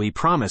 So he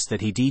promised that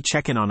he'd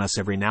check in on us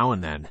every now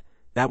and then.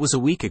 That was a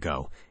week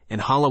ago,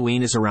 and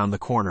Halloween is around the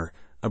corner.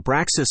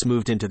 Abraxas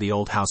moved into the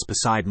old house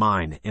beside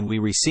mine, and we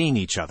were seeing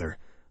each other.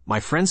 My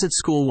friends at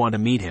school want to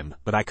meet him,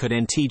 but I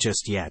couldn't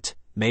just yet.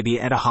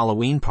 Maybe at a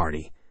Halloween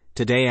party.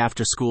 Today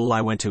after school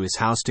I went to his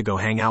house to go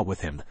hang out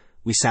with him.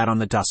 We sat on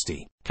the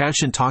dusty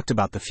couch and talked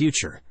about the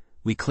future.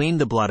 We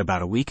cleaned the blood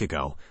about a week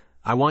ago.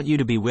 I want you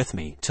to be with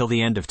me till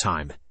the end of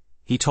time.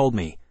 He told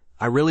me.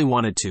 I really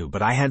wanted to,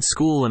 but I had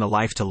school and a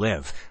life to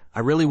live. I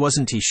really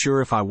wasn't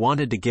sure if I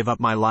wanted to give up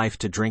my life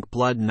to drink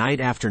blood night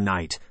after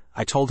night.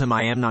 I told him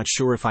I am not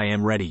sure if I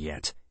am ready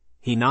yet.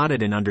 He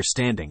nodded in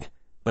understanding.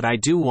 But I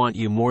do want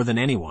you more than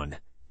anyone.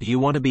 Do you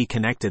want to be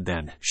connected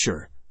then?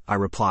 Sure, I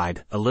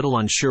replied, a little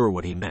unsure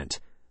what he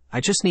meant. I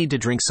just need to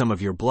drink some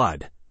of your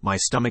blood. My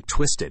stomach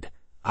twisted.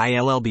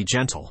 I'll be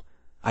gentle.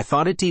 I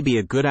thought it'd be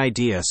a good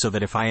idea so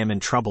that if I am in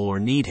trouble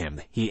or need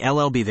him,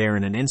 he'll be there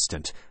in an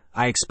instant.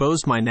 I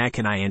exposed my neck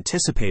and I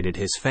anticipated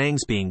his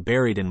fangs being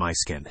buried in my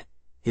skin.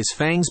 His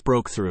fangs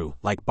broke through,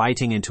 like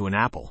biting into an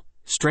apple.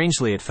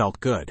 Strangely, it felt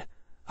good.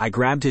 I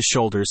grabbed his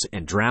shoulders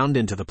and drowned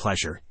into the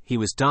pleasure. He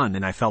was done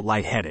and I felt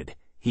lightheaded.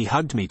 He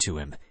hugged me to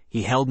him.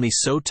 He held me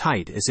so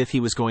tight as if he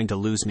was going to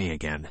lose me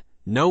again.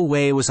 No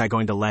way was I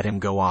going to let him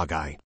go,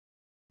 guy.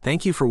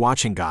 Thank you for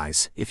watching,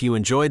 guys. If you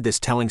enjoyed this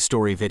telling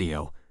story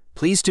video,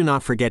 please do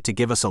not forget to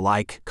give us a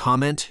like,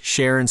 comment,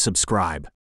 share, and subscribe.